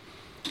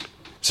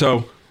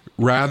 So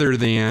rather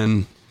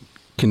than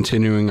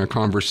continuing a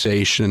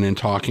conversation and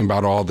talking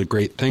about all the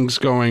great things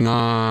going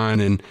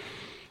on and,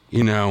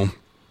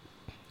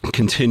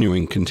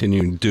 continuing,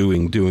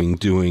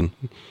 doing,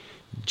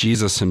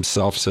 Jesus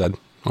himself said,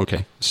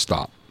 okay,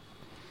 stop.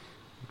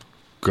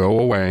 Go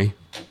away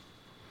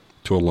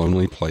to a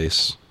lonely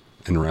place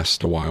and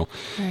rest a while.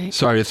 Right.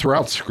 So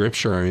throughout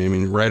Scripture, I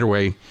mean, right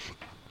away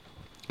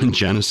in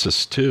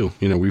Genesis 2,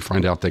 we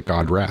find out that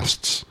God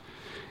rests.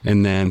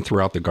 And then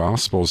throughout the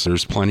Gospels,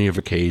 there's plenty of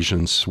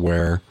occasions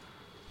where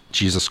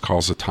Jesus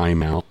calls a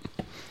timeout,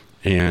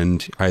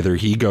 and either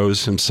he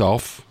goes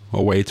himself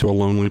away to a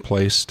lonely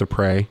place to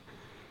pray,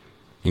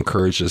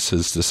 encourages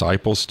his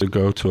disciples to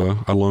go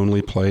to a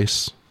lonely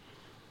place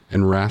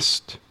and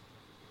rest.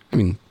 I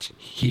mean,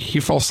 he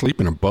fell asleep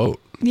in a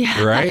boat,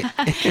 right?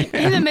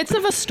 In the midst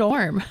of a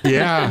storm.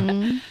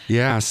 Yeah.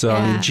 Yeah. So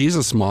I mean,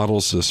 Jesus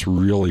models this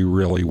really,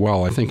 really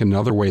well. I think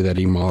another way that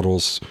he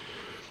models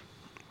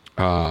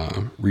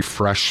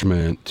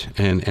refreshment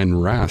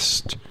and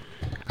rest,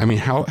 I mean,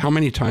 how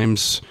many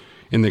times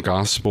in the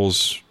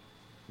Gospels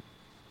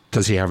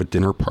does he have a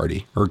dinner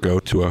party or go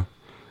to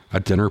a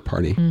dinner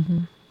party?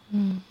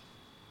 Mm-hmm.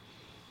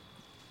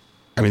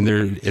 I mean,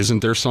 isn't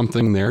there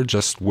something there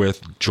just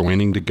with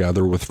joining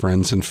together with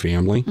friends and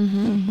family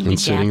and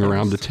sitting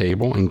around the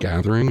table and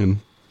gathering and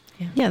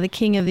the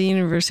King of the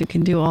universe who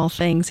can do all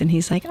things, and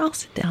he's like, I'll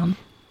sit down.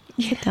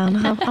 Sit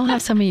down. I'll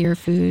have some of your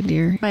food.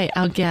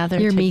 I'll gather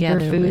your together meager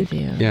food with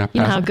you. Yeah,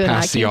 you know how good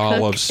I pass can the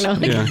cook, olives.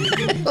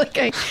 Like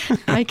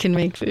I can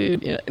make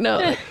food.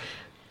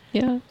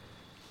 Yeah.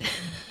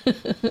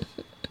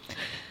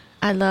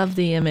 I love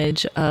the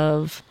image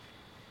of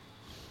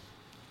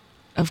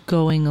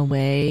going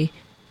away.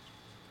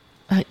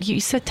 You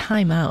said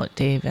time out,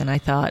 Dave, and I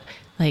thought,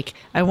 like,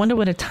 I wonder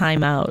what a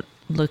time out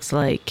looks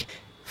like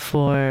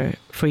for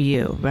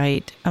you,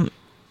 right?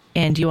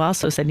 And you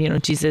also said,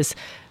 Jesus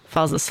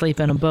falls asleep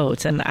in a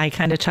boat. And I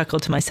kind of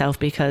chuckled to myself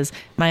because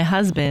my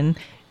husband,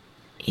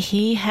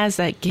 he has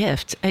that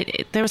gift.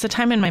 There was a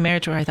time in my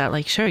marriage where I thought,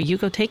 like, sure, you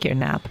go take your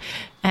nap,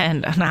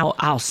 and now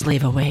I'll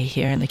slave away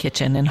here in the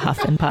kitchen and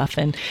huff and puff.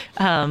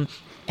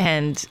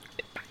 And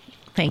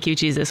thank you,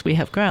 Jesus, we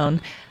have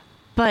grown.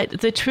 But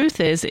the truth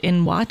is,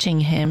 in watching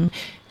him,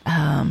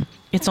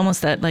 it's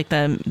almost that like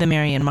the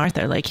Mary and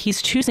Martha, like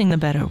he's choosing the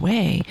better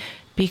way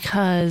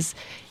because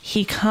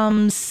he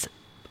comes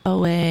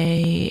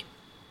away,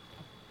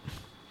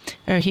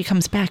 or he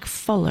comes back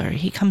fuller.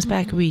 He comes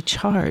back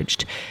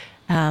recharged.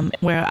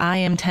 Where I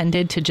am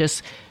tended to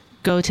just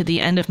go to the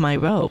end of my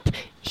rope,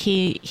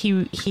 he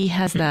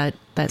has that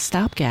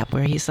stopgap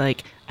where he's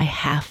like, I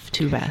have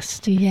to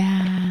rest.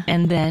 Yeah.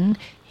 And then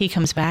he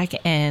comes back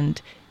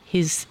and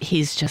he's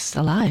just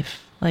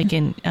alive. Like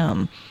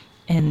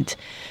and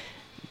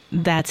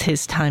that's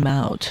his time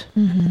out.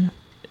 Mm-hmm.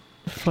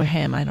 For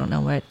him. I don't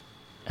know what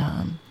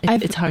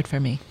it's hard for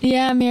me.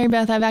 Yeah,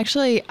 MaryBeth,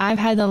 I've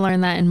had to learn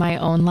that in my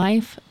own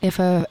life. If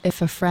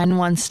a friend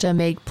wants to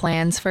make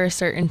plans for a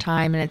certain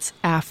time and it's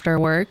after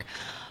work,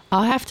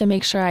 I'll have to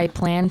make sure I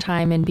plan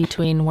time in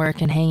between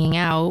work and hanging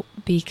out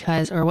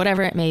or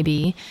whatever it may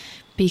be,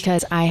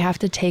 because I have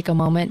to take a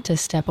moment to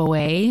step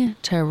away,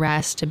 to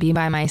rest, to be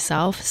by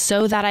myself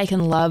so that I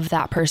can love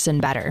that person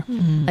better.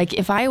 Mm-hmm. Like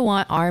if I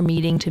want our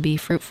meeting to be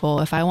fruitful,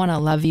 if I want to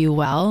love you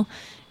well,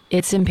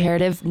 it's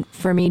imperative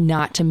for me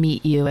not to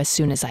meet you as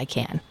soon as I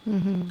can.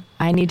 Mm-hmm.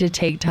 I need to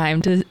take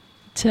time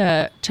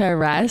to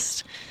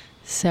rest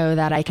so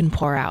that I can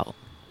pour out.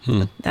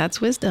 That's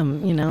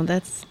wisdom.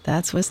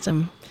 That's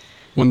wisdom.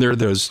 When there are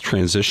those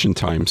transition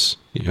times,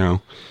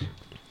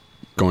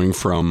 going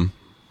from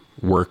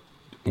work,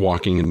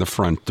 walking in the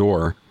front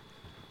door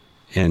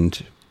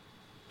and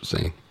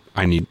saying,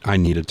 I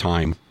need a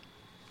time.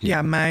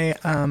 Yeah, my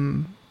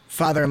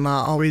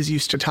father-in-law always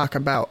used to talk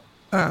about,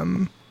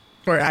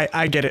 or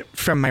I get it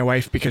from my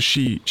wife because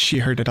she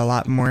heard it a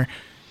lot more.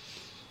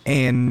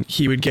 And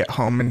he would get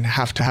home and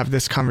have to have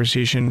this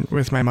conversation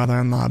with my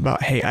mother-in-law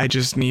about, hey, I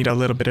just need a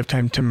little bit of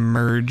time to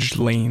merge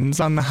lanes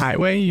on the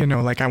highway.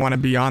 Like I want to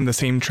be on the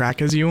same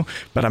track as you,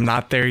 but I'm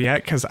not there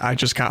yet because I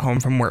just got home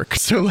from work.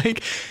 So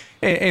like,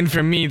 and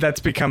for me,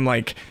 that's become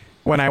like,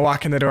 when I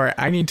walk in the door,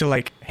 I need to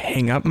like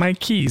hang up my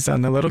keys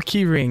on the little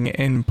key ring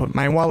and put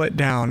my wallet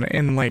down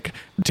and like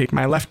take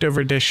my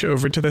leftover dish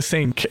over to the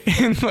sink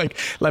and like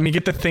let me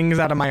get the things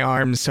out of my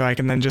arms so I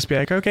can then just be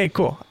like, okay,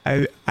 cool.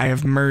 I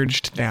have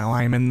merged now.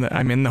 I'm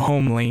in the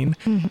home lane,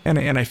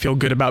 and I feel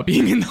good about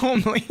being in the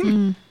home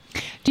lane.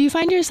 Do you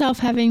find yourself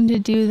having to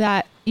do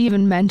that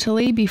even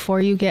mentally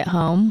before you get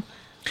home,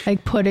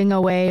 like putting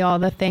away all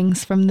the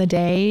things from the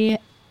day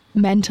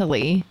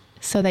mentally,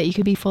 so that you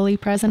could be fully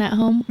present at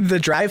home? The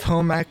drive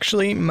home,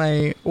 actually,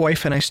 my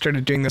wife and I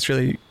started doing this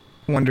really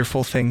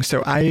wonderful thing.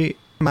 So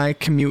my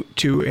commute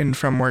to and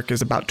from work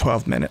is about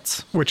 12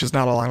 minutes, which is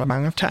not a long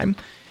amount of time.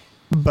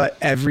 But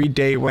every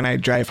day when I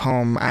drive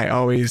home, I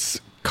always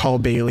call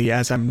Bailey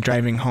as I'm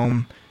driving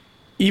home,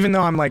 even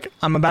though I'm like,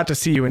 I'm about to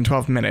see you in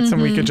 12 minutes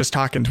and we could just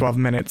talk in 12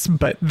 minutes.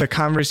 But the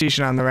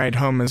conversation on the ride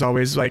home is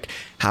always like,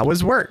 how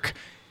was work?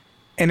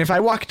 And if I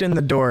walked in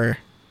the door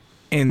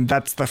and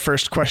that's the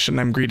first question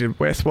I'm greeted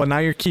with, well, now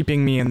you're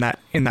keeping me in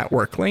that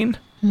work lane,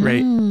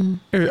 right?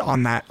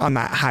 On that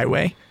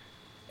highway.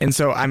 And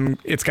so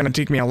it's going to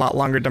take me a lot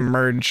longer to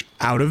merge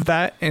out of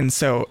that. And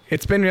so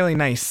it's been really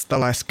nice the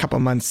last couple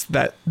months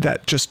that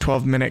just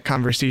 12-minute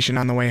conversation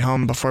on the way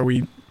home before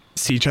we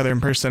see each other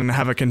in person and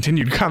have a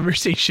continued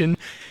conversation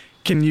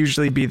can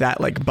usually be that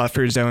like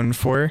buffer zone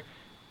for,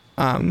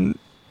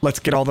 let's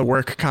get all the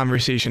work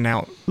conversation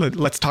out.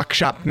 Let's talk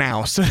shop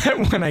now so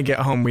that when I get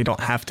home, we don't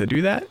have to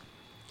do that.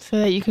 So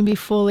that you can be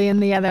fully in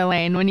the other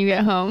lane when you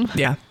get home.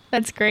 Yeah.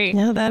 That's great.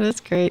 No, that is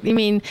great. You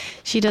mean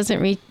she doesn't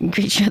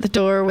greet you at the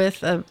door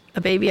with a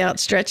baby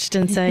outstretched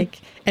and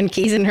and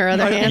keys in her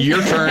other hand?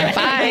 Your turn.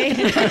 Bye.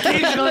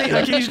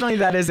 Occasionally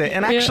that is it.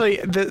 And actually,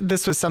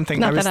 this was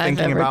something I was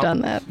thinking about.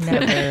 Not that I've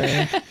ever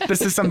done that.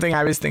 This is something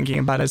I was thinking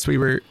about as we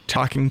were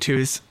talking to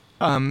is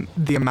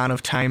the amount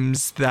of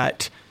times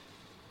that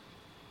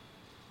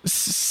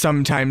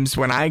sometimes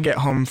when I get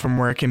home from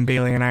work and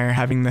Bailey and I are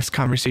having this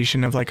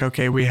conversation of like,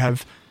 okay, we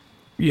have,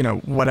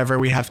 whatever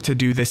we have to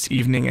do this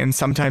evening. And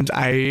sometimes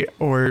I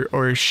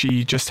or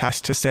she just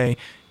has to say,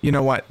 you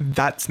know what,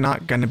 that's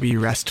not going to be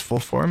restful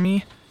for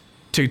me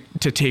to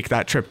take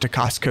that trip to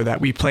Costco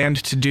that we planned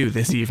to do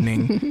this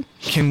evening.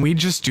 Can we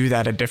just do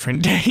that a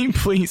different day,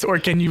 please? Or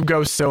can you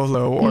go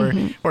solo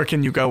or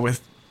can you go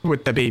with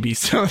the baby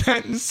so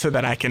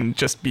that I can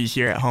just be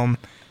here at home?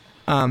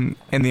 And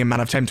the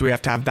amount of times we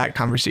have to have that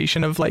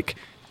conversation of like,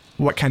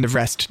 what kind of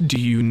rest do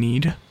you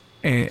need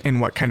and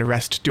what kind of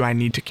rest do I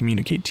need to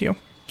communicate to you?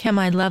 Kim,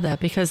 I love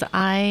that because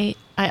I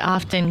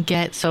often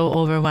get so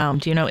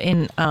overwhelmed.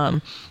 In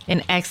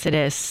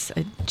Exodus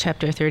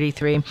chapter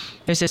 33,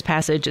 there's this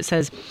passage that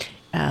says,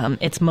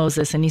 it's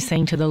Moses, and he's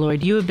saying to the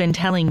Lord, "You have been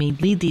telling me,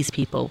 lead these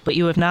people, but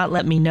you have not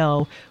let me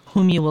know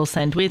whom you will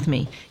send with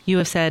me. You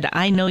have said,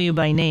 I know you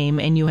by name,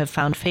 and you have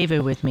found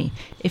favor with me.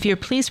 If you're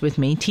pleased with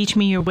me, teach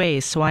me your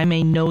ways so I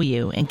may know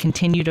you and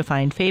continue to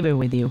find favor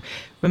with you.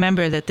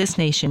 Remember that this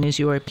nation is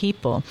your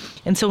people."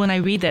 And so when I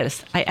read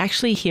this, I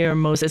actually hear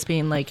Moses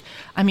being like,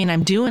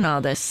 I'm doing all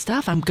this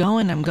stuff. I'm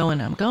going.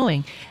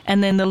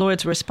 And then the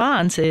Lord's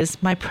response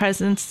is, my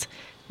presence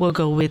will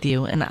go with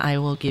you and I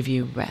will give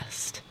you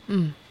rest.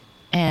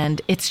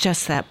 And it's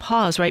just that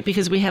pause, right?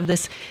 Because we have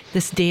this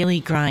daily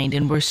grind,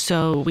 and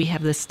we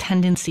have this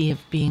tendency of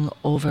being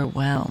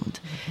overwhelmed.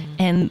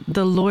 And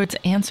the Lord's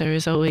answer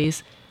is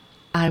always,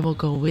 I will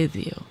go with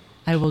you.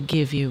 I will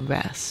give you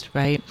rest,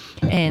 right?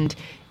 And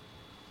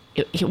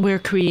we're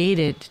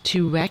created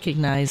to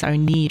recognize our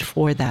need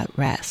for that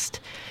rest.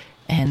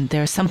 And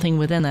there's something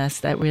within us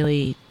that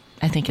really,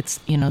 I think it's,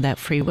 that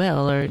free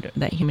will or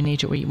that human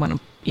nature where you want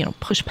to,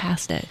 push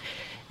past it.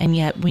 And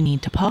yet we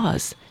need to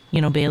pause.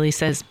 Bailey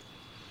says,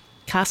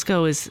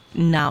 Costco is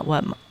not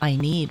what I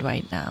need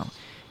right now.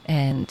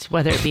 And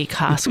whether it be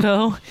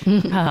Costco,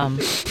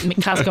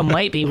 Costco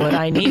might be what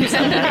I need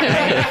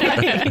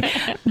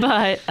sometimes.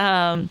 But,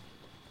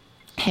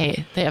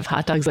 hey, they have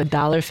hot dogs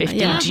 $1.50.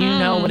 Yeah. Do you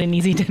know what an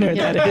easy dinner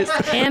that is?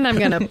 And I'm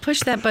going to push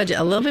that budget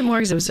a little bit more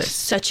because it was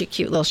such a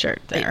cute little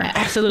shirt there.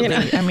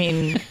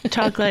 Absolutely.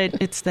 Chocolate,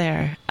 it's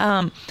there.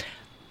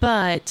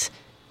 But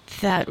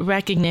that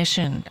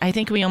recognition, I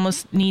think we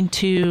almost need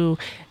to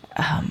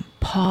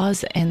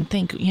pause and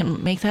think,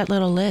 make that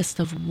little list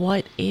of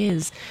what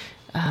is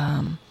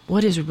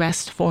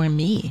rest for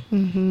me.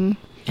 Mm-hmm.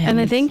 And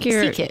I think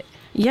seek it.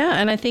 Yeah,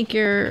 and I think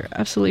you're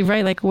absolutely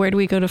right. Like, where do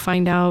we go to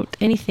find out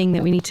anything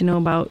that we need to know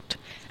about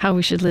how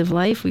we should live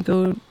life? We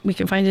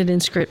can find it in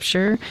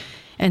Scripture,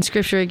 and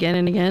Scripture again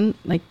and again,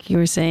 like you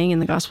were saying in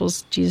the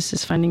Gospels, Jesus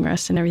is finding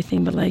rest and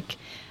everything. But like,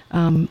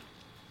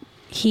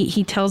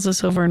 he tells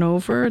us over and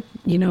over,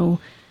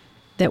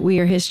 that we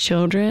are his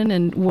children,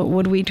 and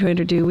what do we try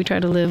to do? We try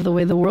to live the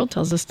way the world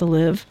tells us to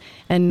live,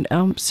 and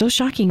so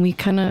shocking. We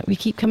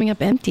keep coming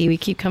up empty. We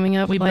keep coming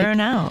up. We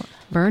burnt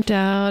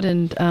out,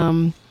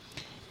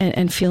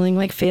 and feeling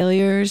like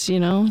failures.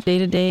 Day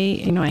to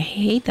day. I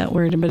hate that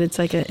word, but it's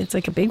like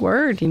a big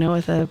word.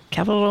 With a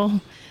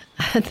capital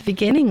at the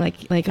beginning.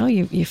 Like oh,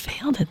 you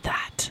failed at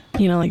that.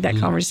 Like that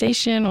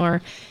conversation,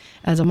 or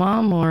as a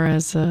mom, or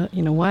as a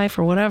wife,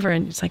 or whatever.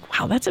 And it's like,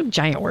 wow, that's a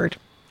giant word.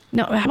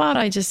 No, how about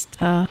I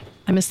just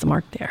I missed the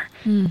mark there,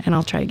 and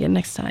I'll try again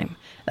next time.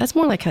 That's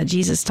more like how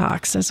Jesus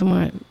talks. That's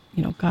more,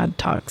 God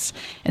talks.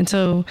 And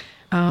so,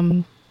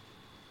 I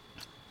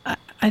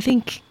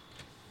think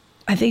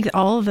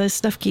all of this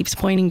stuff keeps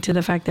pointing to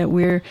the fact that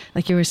we're,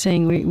 like you were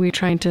saying, we're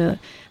trying to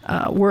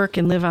work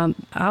and live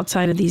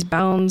outside of these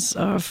bounds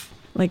of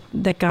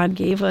that God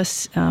gave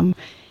us.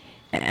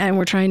 And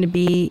we're trying to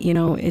be,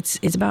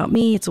 it's about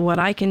me. It's what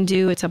I can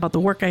do. It's about the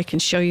work I can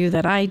show you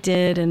that I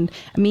did, and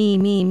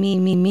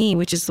me,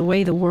 which is the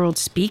way the world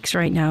speaks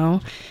right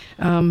now.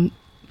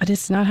 But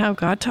it's not how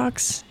God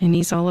talks. And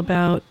he's all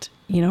about,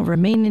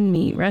 remain in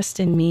me, rest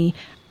in me.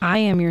 I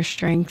am your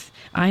strength.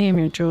 I am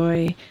your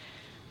joy.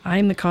 I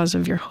am the cause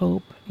of your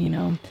hope,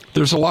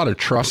 There's a lot of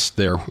trust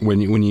there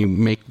when you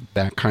make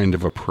that kind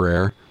of a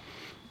prayer.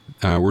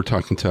 We're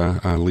talking to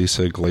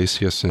Lisa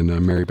Yglesias and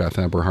MaryBeth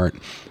Eberhard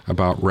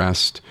about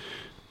rest.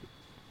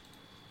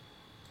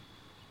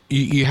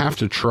 You have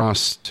to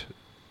trust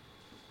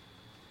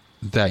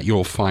that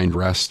you'll find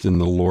rest in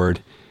the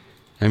Lord.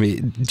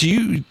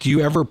 Do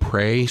you ever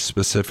pray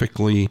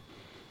specifically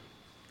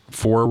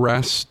for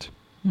rest?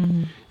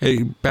 Mm-hmm.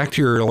 Hey, back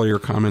to your earlier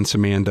comments,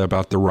 Amanda,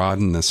 about the rod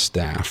and the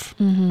staff.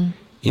 Mm-hmm.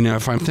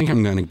 If I think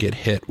I'm going to get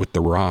hit with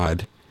the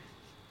rod,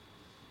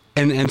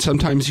 and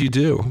sometimes you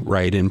do,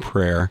 right, in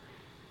prayer.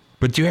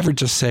 But do you ever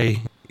just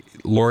say,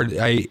 Lord,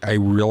 I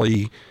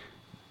really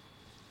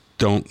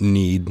don't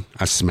need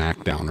a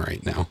smackdown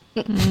right now.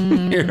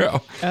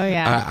 Oh,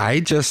 yeah. I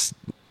just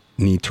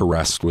need to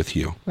rest with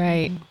you.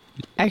 Right.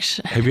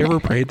 Actually, have you ever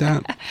prayed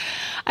that?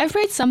 I've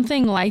prayed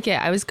something like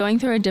it. I was going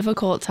through a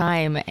difficult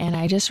time, and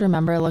I just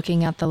remember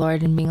looking at the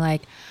Lord and being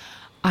like,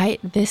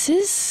 this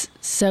is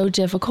so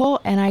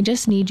difficult, and I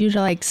just need you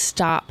to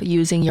stop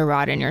using your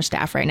rod and your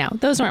staff right now.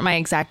 Those weren't my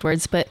exact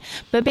words, but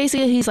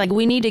basically he's like,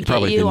 we need to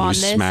get you on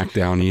this.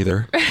 Smackdown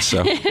either.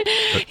 So,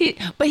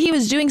 but he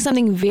was doing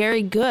something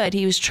very good.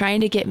 He was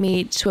trying to get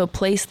me to a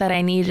place that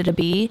I needed to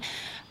be.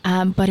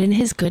 But in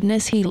his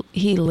goodness, he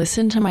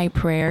listened to my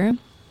prayer.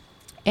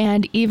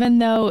 And even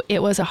though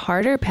it was a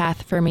harder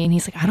path for me, and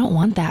he's like, I don't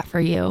want that for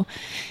you.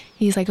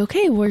 He's like,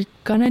 okay, we're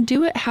going to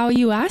do it how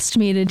you asked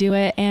me to do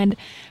it. And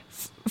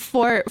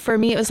for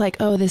me, it was like,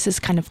 oh, this is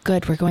kind of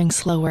good. We're going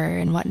slower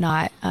and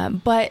whatnot.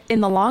 But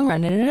in the long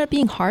run, it ended up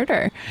being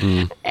harder.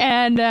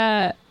 And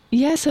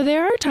so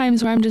there are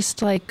times where I'm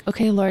just like,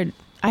 okay, Lord,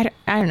 I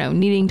don't know,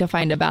 needing to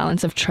find a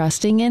balance of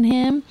trusting in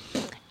him.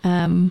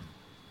 I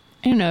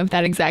don't know if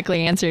that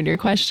exactly answered your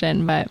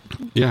question, but.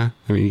 Yeah.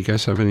 You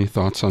guys have any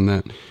thoughts on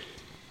that?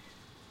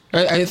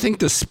 I think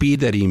the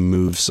speed that he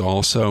moves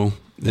also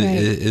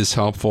is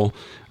helpful.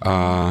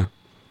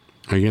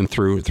 again,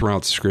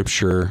 throughout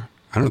Scripture,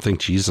 I don't think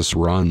Jesus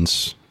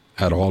runs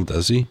at all,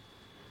 does he?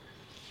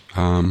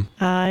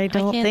 I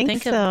don't can't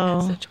think of a so.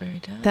 passage where he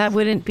does. That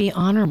wouldn't be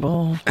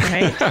honorable,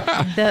 right?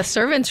 The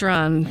servants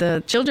run,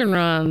 the children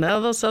run,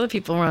 all those other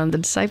people run, the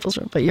disciples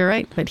run. But you're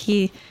right.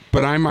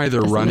 But I'm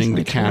either doesn't running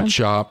to usually run. catch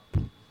up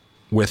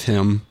with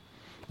him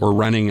or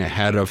running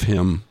ahead of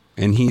him,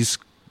 and he's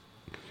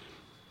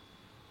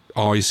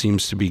always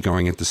seems to be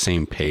going at the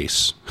same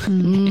pace.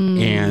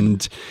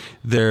 And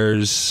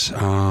there's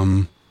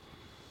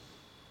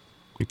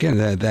again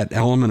that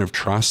element of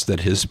trust that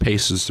his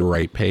pace is the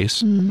right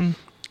pace,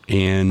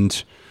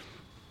 and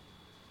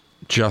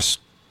just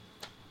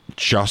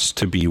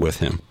to be with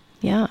him.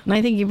 Yeah, and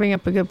I think you bring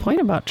up a good point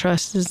about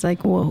trust. Is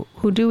like, well,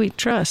 who do we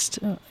trust?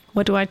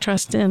 What do I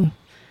trust in?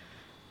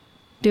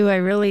 Do I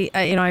really?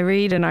 I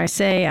read and I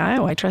say,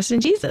 "Oh, I trust in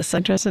Jesus. I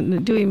trust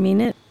in." Do we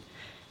mean it?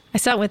 I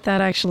sat with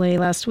that actually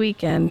last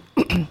week, and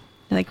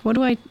like, what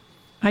do I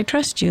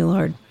trust you,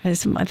 Lord. I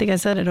think I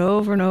said it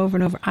over and over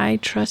and over. I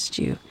trust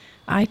you.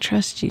 I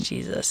trust you,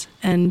 Jesus.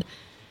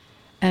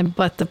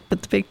 But the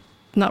big,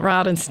 not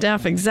rod and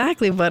staff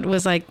exactly, but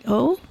was like,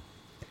 oh,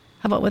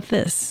 how about with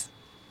this?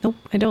 Nope,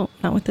 I don't.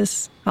 Not with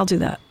this. I'll do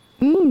that.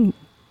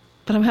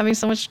 But I'm having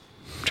so much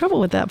trouble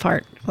with that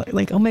part.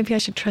 Like, oh, maybe I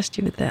should trust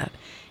you with that.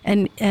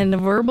 And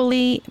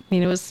verbally,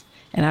 it was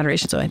an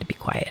adoration, so I had to be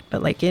quiet.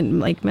 But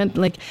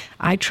meant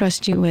I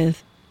trust you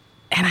with,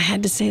 and I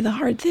had to say the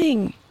hard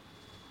thing.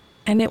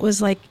 And it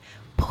was like,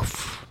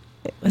 poof.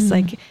 It was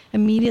like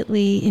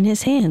immediately in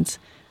his hands.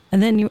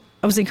 And then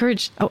I was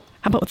encouraged. Oh,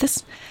 how about with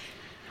this?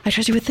 I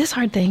trust you with this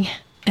hard thing.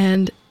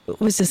 And it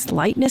was this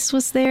lightness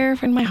was there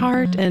in my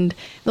heart. And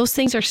those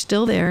things are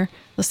still there.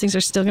 Those things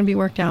are still going to be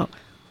worked out.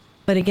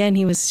 But again,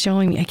 he was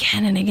showing me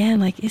again and again,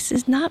 like, this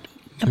is not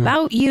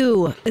about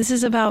you. This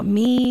is about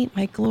me,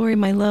 my glory,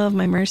 my love,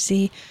 my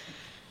mercy.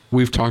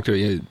 We've talked to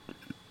it,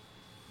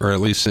 or at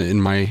least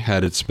in my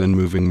head, it's been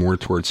moving more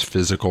towards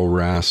physical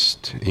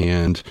rest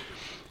and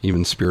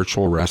even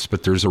spiritual rest.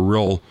 But there's a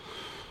real,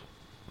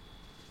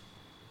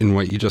 in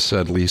what you just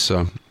said,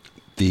 Lisa,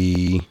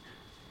 the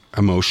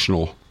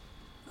emotional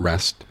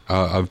rest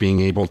of being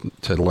able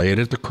to lay it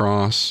at the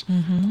cross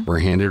or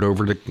hand it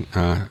over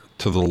to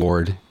the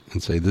Lord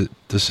and say,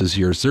 this is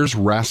yours. There's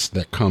rest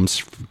that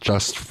comes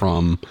just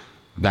from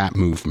that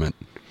movement.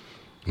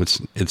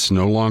 It's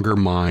no longer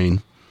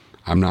mine.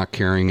 I'm not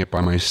carrying it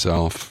by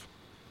myself.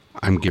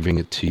 I'm giving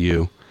it to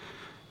you.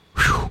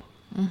 Whew.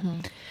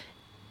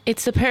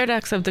 It's the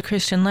paradox of the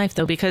Christian life,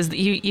 though, because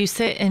you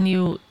sit and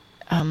you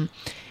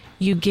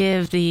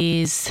give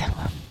these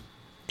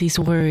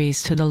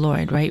worries to the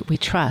Lord, right? We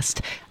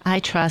trust. I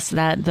trust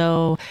that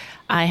though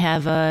I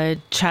have a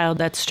child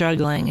that's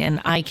struggling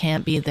and I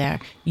can't be there,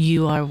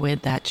 you are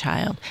with that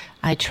child.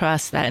 I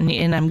trust that,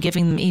 and I'm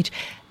giving them each.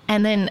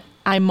 And then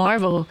I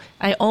marvel,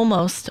 I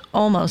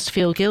almost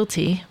feel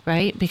guilty,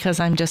 right? Because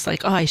I'm just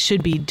like, oh, I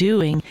should be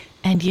doing,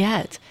 and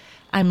yet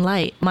I'm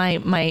light.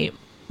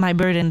 My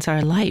burdens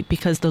are light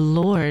because the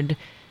Lord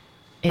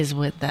is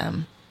with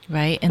them,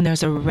 right? And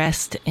there's a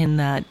rest in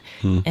that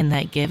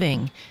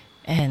giving,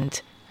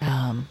 and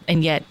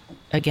yet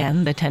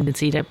again the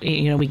tendency to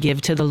we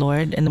give to the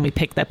Lord and then we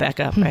pick that back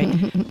up,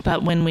 right?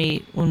 But when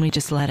we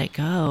just let it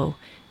go,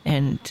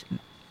 and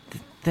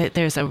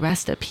there's a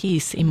rest, a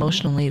peace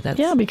emotionally.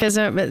 Because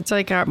it's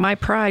like my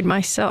pride,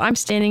 myself. I'm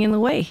standing in the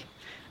way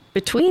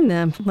between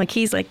them. Like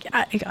he's like,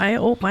 I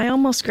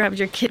almost grabbed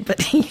your kid,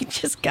 but you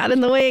just got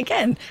in the way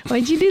again.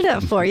 Why'd you do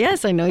that for?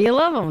 Yes, I know you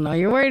love him. No,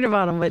 you're worried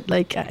about him, but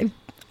like I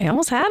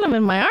almost had him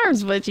in my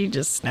arms, but you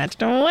just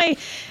snatched him away.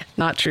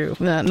 Not true.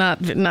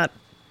 Not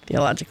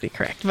theologically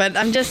correct. But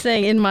I'm just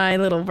saying in my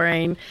little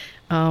brain.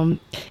 And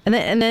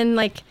then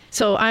like,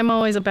 so I'm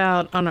always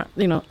about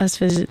us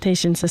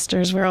visitation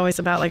sisters, we're always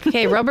about like,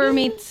 okay, rubber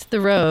meets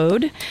the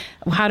road.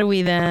 How do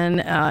we then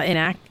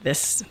enact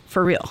this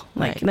for real?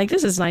 Like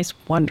this is nice,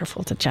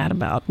 wonderful to chat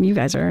about. You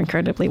guys are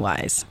incredibly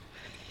wise.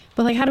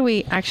 But like, how do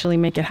we actually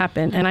make it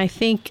happen? And I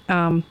think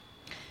I'm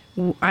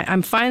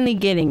finally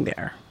getting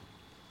there.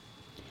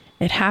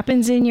 It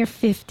happens in your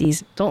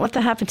 50s. Don't let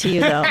that happen to you,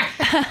 though.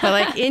 But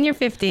like in your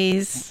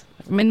 50s,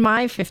 in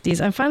my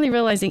 50s, I'm finally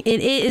realizing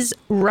it is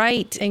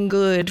right and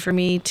good for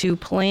me to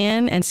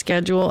plan and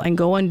schedule and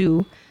go and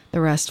do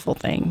the restful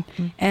thing.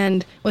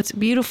 And what's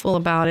beautiful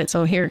about it,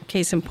 so here,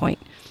 case in point,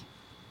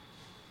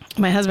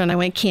 my husband and I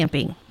went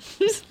camping.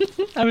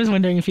 I was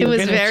wondering if you were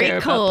going to share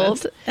about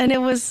this. It was very cold, and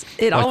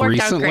it all worked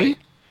recently?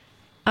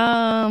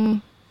 out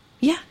great.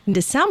 Yeah, in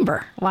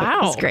December. Wow.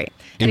 It was great.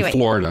 In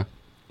Florida.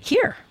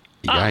 Here.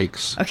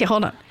 Yikes. Okay,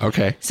 hold on.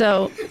 Okay.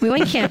 So we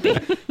went camping.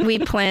 We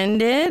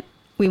planned it.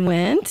 We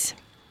went,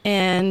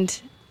 and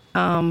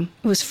it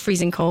was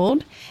freezing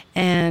cold,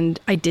 and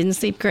I didn't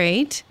sleep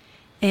great,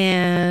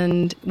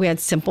 and we had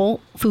simple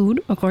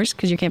food, of course,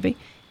 because you're camping,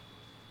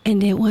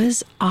 and it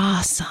was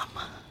awesome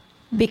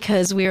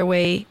because we were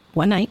away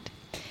one night,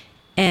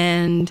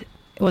 and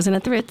it wasn't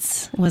at the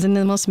Ritz. It wasn't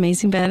the most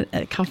amazing bed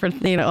comfort.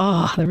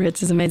 The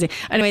Ritz is amazing.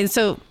 Anyway,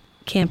 so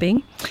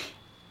camping,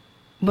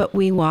 but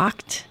we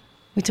walked.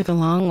 We took a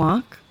long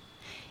walk.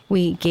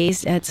 We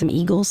gazed at some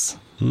eagles.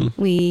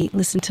 We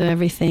listened to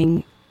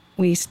everything.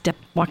 We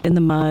walked in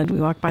the mud.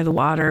 We walked by the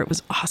water. It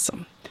was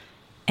awesome.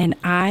 And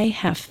I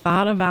have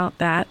thought about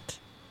that,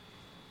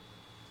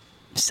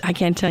 I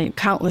can't tell you,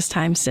 countless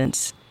times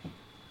since.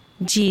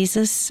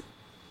 Jesus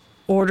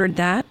ordered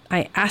that.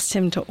 I asked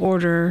him to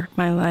order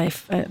my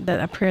life.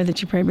 That prayer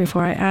that you prayed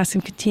before, I asked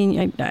him,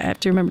 continue. I have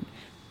to remember,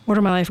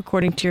 order my life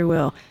according to your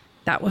will.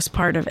 That was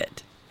part of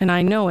it. And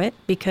I know it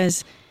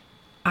because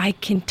I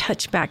can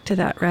touch back to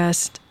that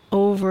rest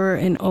over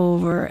and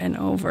over and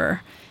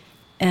over.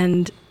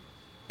 And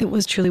it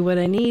was truly what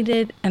I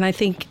needed. And I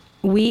think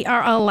we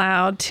are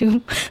allowed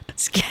to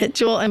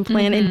schedule and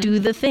plan and do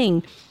the thing.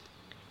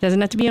 It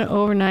doesn't have to be an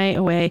overnight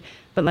away,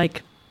 but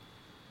like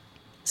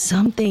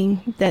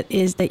something that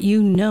is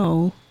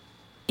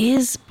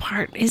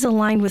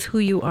aligned with who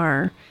you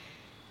are.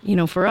 You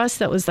know, for us,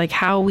 that was like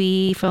how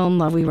we fell in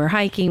love. We were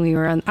hiking, we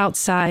were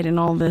outside and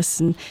all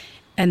this. And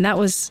that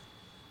was,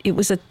 it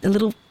was a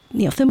little,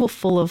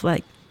 thimbleful of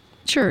like,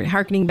 sure,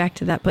 hearkening back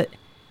to that, but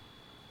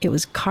it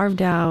was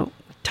carved out,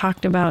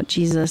 talked about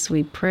Jesus,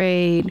 we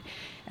prayed,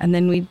 and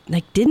then we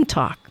didn't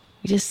talk.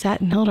 We just sat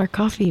and held our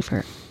coffee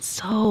for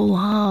so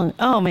long.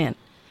 Oh man.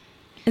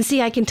 And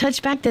see, I can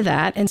touch back to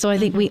that. And so I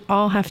think we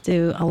all have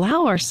to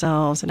allow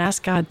ourselves and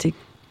ask God to,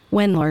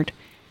 when, Lord,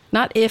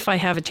 not if I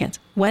have a chance,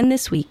 when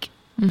this week.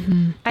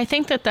 I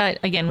think that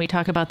again, we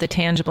talk about the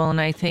tangible,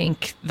 and I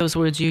think those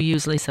words you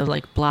use, Lisa,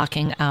 like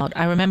blocking out.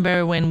 I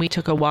remember when we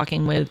took a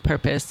Walking with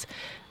Purpose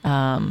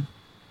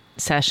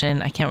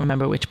session, I can't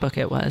remember which book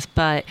it was,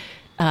 but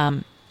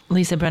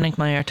Lisa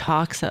Brenninkmeyer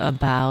talks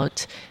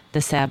about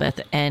the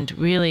Sabbath and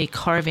really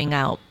carving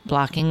out,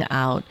 blocking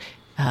out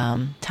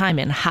time,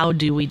 and how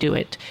do we do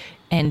it?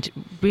 And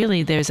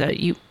really there's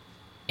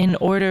in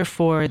order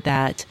for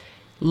that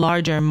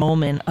larger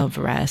moment of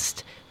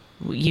rest,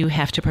 you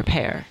have to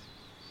prepare.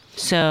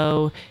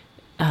 So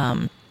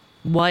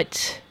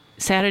what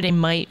Saturday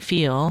might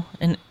feel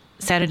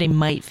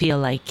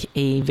like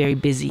a very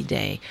busy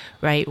day,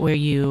 right? Where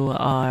you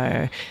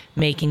are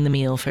making the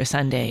meal for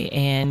Sunday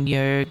and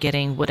you're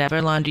getting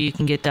whatever laundry you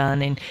can get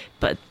done.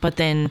 But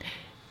then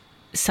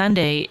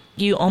Sunday,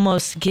 you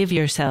almost give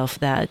yourself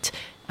that,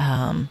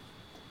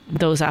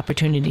 those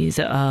opportunities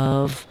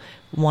of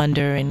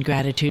wonder and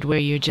gratitude where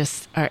you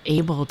just are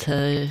able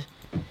to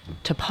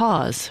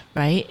pause,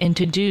 right? And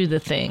to do the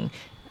thing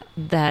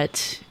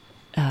that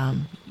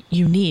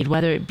you need,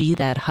 whether it be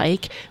that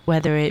hike,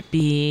 whether it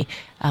be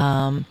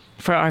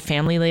for our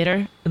family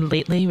lately,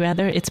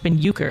 it's been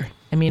euchre.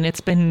 I mean,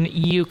 it's been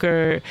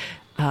euchre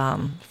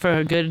for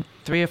a good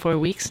 3 or 4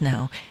 weeks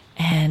now,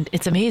 and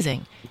it's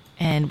amazing.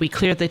 And we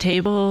cleared the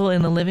table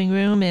in the living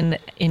room, and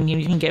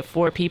you can get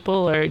 4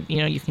 people, or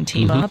you can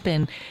team up,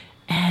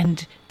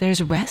 and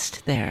there's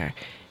rest there.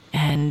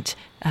 And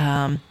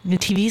the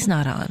TV's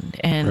not on,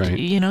 and right.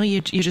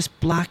 You're just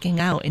blocking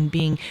out and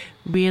being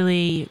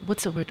really,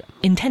 what's the word?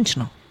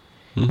 Intentional.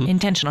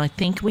 Intentional. I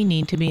think we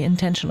need to be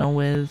intentional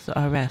with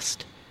our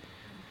rest.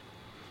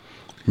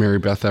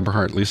 MaryBeth,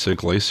 Eberhard, Lisa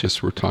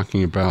Yglesias, we're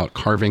talking about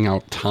carving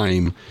out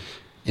time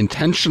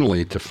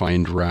intentionally to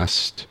find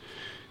rest.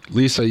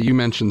 Lisa, you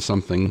mentioned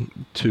something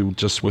too,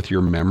 just with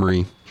your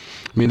memory.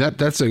 I mean,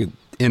 that's in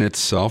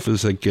itself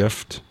is a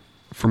gift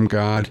from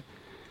God.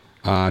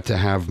 To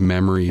have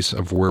memories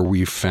of where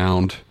we've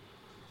found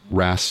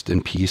rest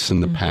and peace in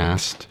the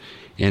past,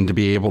 and to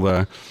be able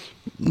to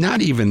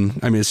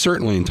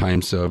certainly in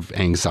times of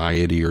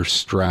anxiety or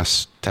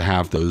stress, to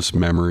have those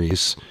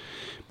memories,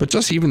 but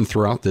just even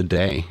throughout the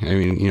day. I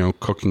mean,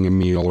 cooking a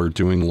meal or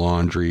doing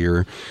laundry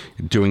or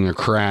doing a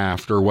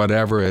craft or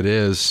whatever it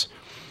is,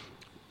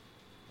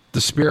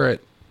 the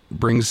Spirit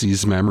brings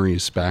these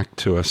memories back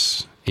to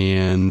us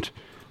and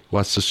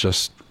lets us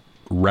just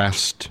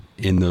rest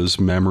in those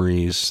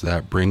memories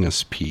that bring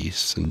us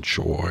peace and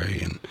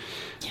joy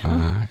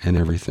and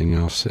everything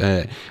else.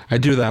 I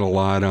do that a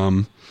lot.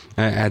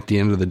 At the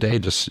end of the day,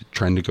 just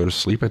trying to go to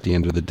sleep at the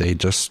end of the day,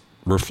 just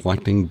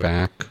reflecting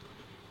back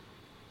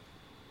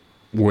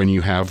when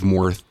you have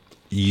more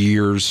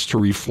years to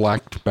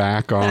reflect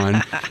back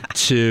on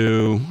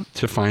to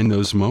find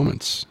those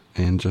moments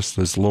and just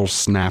those little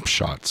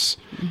snapshots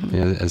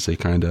as they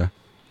kind of.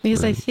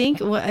 Because I think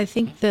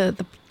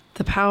the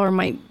power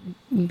might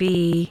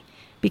be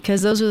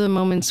because those are the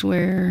moments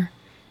where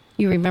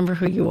you remember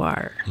who you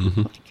are,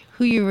 like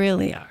who you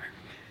really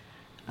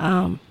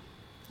are.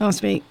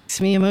 Almost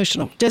makes me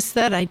emotional. Just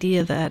that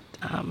idea that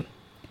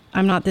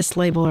I'm not this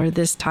label or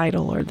this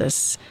title or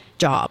this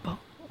job,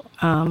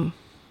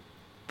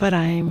 but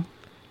I'm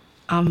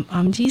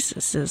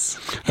Jesus's.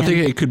 I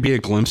think it could be a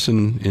glimpse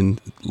in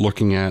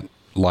looking at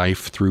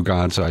life through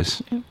God's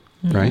eyes,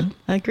 right?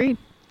 Agreed.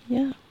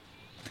 Yeah.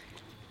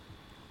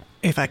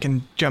 If I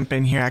can jump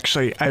in here,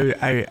 actually,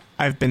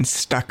 I've been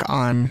stuck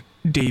on,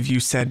 Dave, you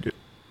said,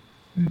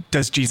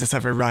 does Jesus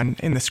ever run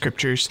in the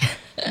scriptures?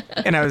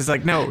 And I was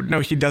like, no,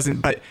 he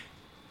doesn't. But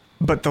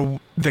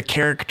the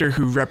character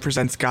who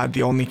represents God,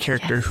 the only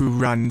character who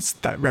runs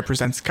that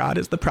represents God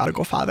is the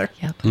prodigal father.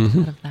 Yep. I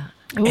love that.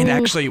 And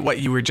actually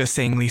what you were just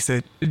saying,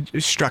 Lisa,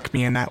 struck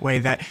me in that way,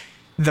 that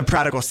the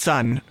prodigal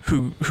son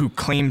who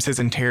claims his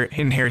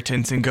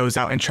inheritance and goes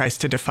out and tries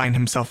to define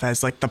himself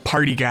as like the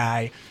party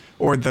guy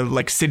or the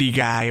like city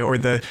guy or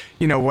the,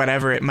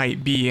 whatever it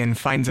might be, and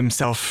finds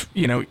himself,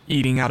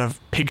 eating out of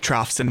pig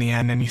troughs in the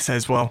end. And he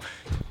says, well,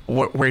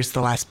 where's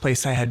the last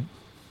place I had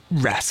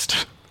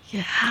rest?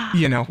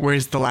 Yeah.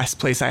 Where's the last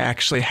place I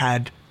actually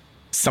had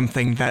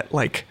something that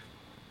like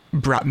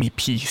brought me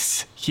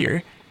peace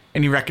here?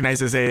 And he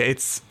recognizes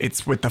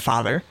it's with the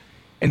Father.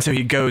 And so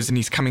he goes and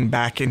he's coming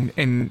back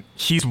and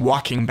he's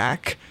walking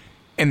back.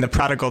 And the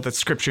prodigal, that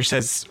scripture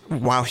says,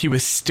 while he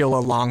was still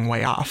a long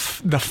way off,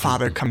 the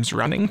Father comes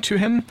running to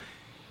him.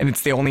 And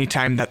it's the only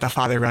time that the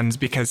Father runs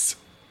because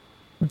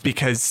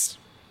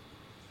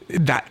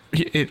that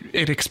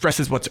it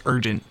expresses what's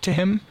urgent to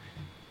him.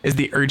 Is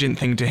the urgent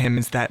thing to him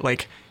is that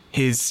like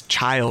his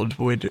child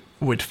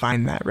would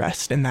find that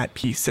rest and that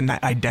peace and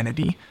that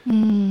identity.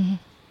 And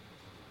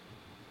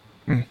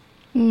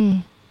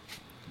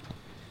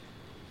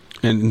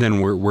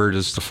then where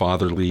does the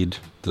Father lead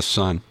the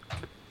Son?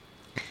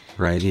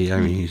 Right?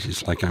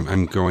 He's like,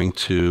 I'm going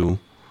to,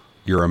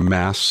 you're a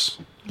mess.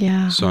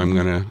 Yeah. So I'm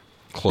going to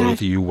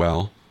clothe you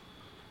well.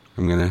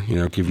 I'm going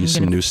to, give you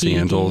some new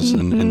sandals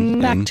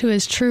and back to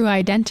his true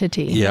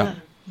identity. Yeah.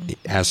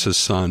 As his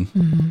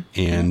son.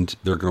 And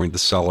they're going to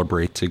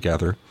celebrate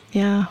together.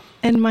 Yeah.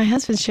 And my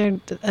husband shared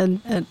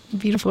a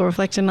beautiful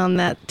reflection on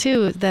that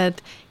too,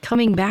 that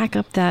coming back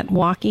up, that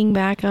walking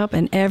back up,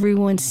 and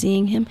everyone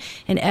seeing him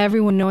and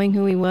everyone knowing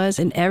who he was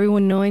and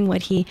everyone knowing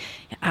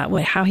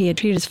how he had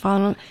treated his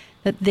father,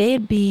 that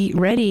they'd be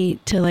ready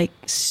to like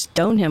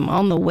stone him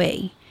on the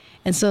way.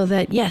 And so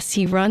that, yes,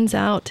 he runs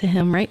out to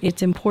him, right?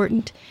 It's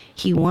important.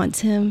 He wants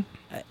him.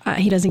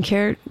 He doesn't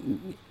care,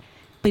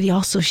 but he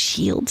also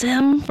shields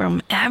him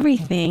from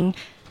everything.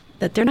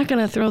 That they're not going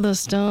to throw those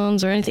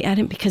stones or anything at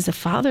him because the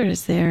Father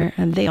is there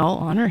and they all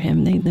honor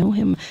him. They know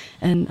him.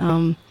 And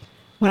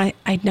when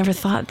I never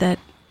thought that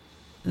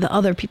the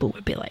other people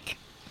would be like,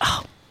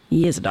 oh,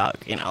 he is a dog,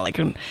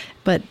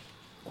 but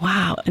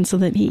wow. And so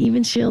that he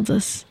even shields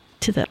us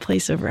to that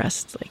place of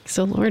rest. Like,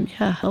 so Lord,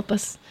 help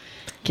us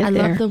get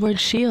there. I love the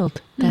word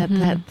shield,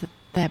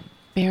 that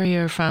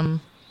barrier from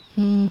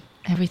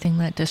everything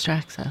that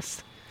distracts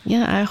us.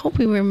 Yeah, I hope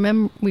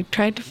we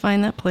tried to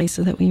find that place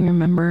so that we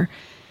remember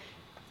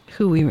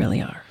who we really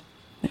are.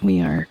 That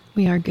we are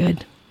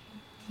good.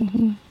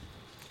 And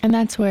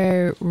that's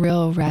where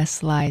real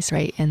rest lies,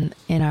 right? In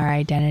our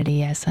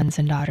identity as sons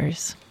and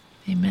daughters.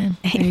 Amen.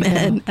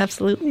 Amen.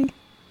 Absolutely.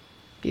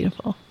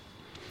 Beautiful.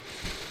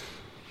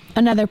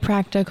 Another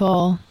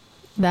practical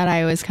that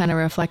I was kind of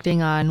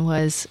reflecting on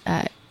was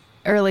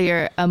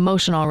earlier,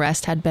 emotional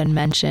rest had been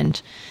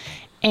mentioned.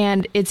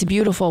 And it's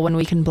beautiful when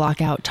we can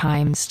block out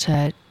times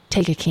to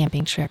take a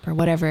camping trip or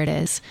whatever it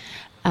is.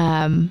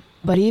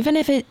 But even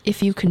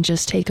if you can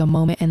just take a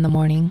moment in the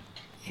morning,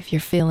 if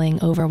you're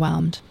feeling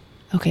overwhelmed,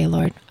 okay,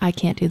 Lord, I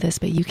can't do this,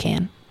 but you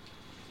can.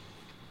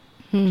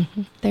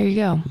 There you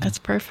go. That's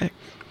perfect.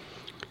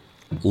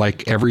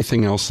 Like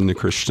everything else in the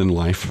Christian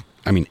life,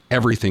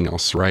 everything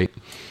else, right?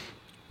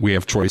 We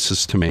have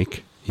choices to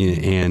make,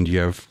 and you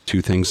have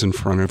two things in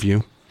front of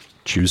you.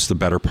 Choose the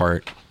better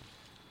part.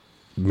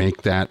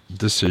 Make that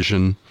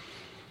decision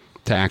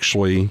to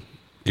actually,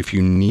 if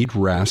you need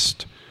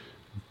rest,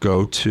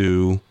 go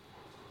to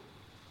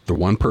the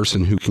one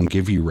person who can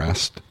give you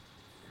rest.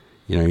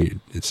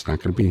 It's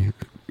not going to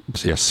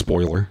be,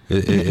 spoiler.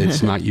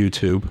 It's not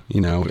YouTube.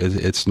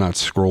 It's not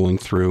scrolling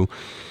through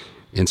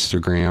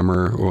Instagram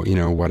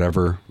or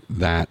whatever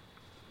that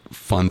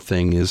fun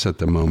thing is at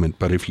the moment.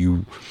 But if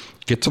you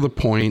get to the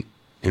point,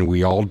 and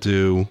we all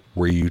do,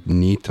 where you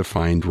need to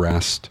find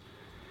rest,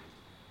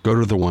 go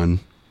to the one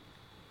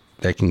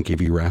that can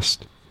give you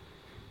rest.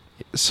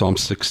 Psalm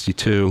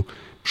 62,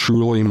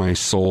 truly my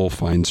soul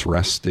finds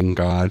rest in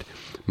God.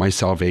 My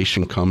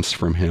salvation comes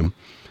from him.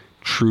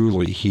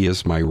 Truly, he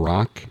is my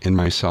rock and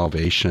my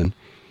salvation.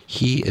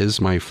 He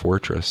is my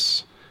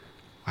fortress.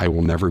 I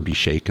will never be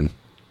shaken.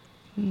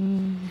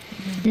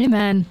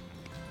 Amen.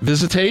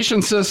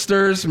 Visitation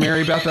sisters,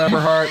 MaryBeth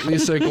Eberhard,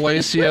 Lisa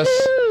Yglesias.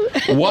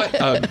 What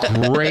a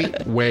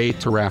great way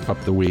to wrap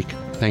up the week.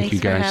 Thank you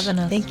guys. Thanks for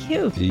having us. Thank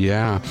you.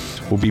 Yeah.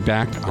 We'll be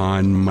back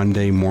on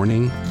Monday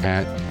morning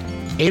at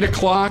 8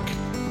 o'clock.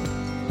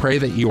 Pray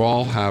that you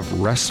all have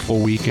restful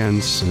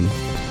weekends and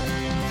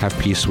have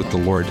peace with the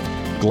Lord.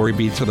 Glory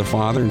be to the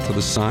Father, and to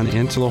the Son,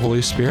 and to the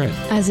Holy Spirit.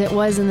 As it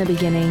was in the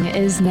beginning,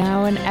 is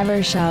now, and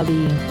ever shall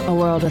be, a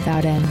world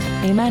without end.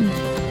 Amen.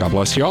 God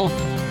bless you all.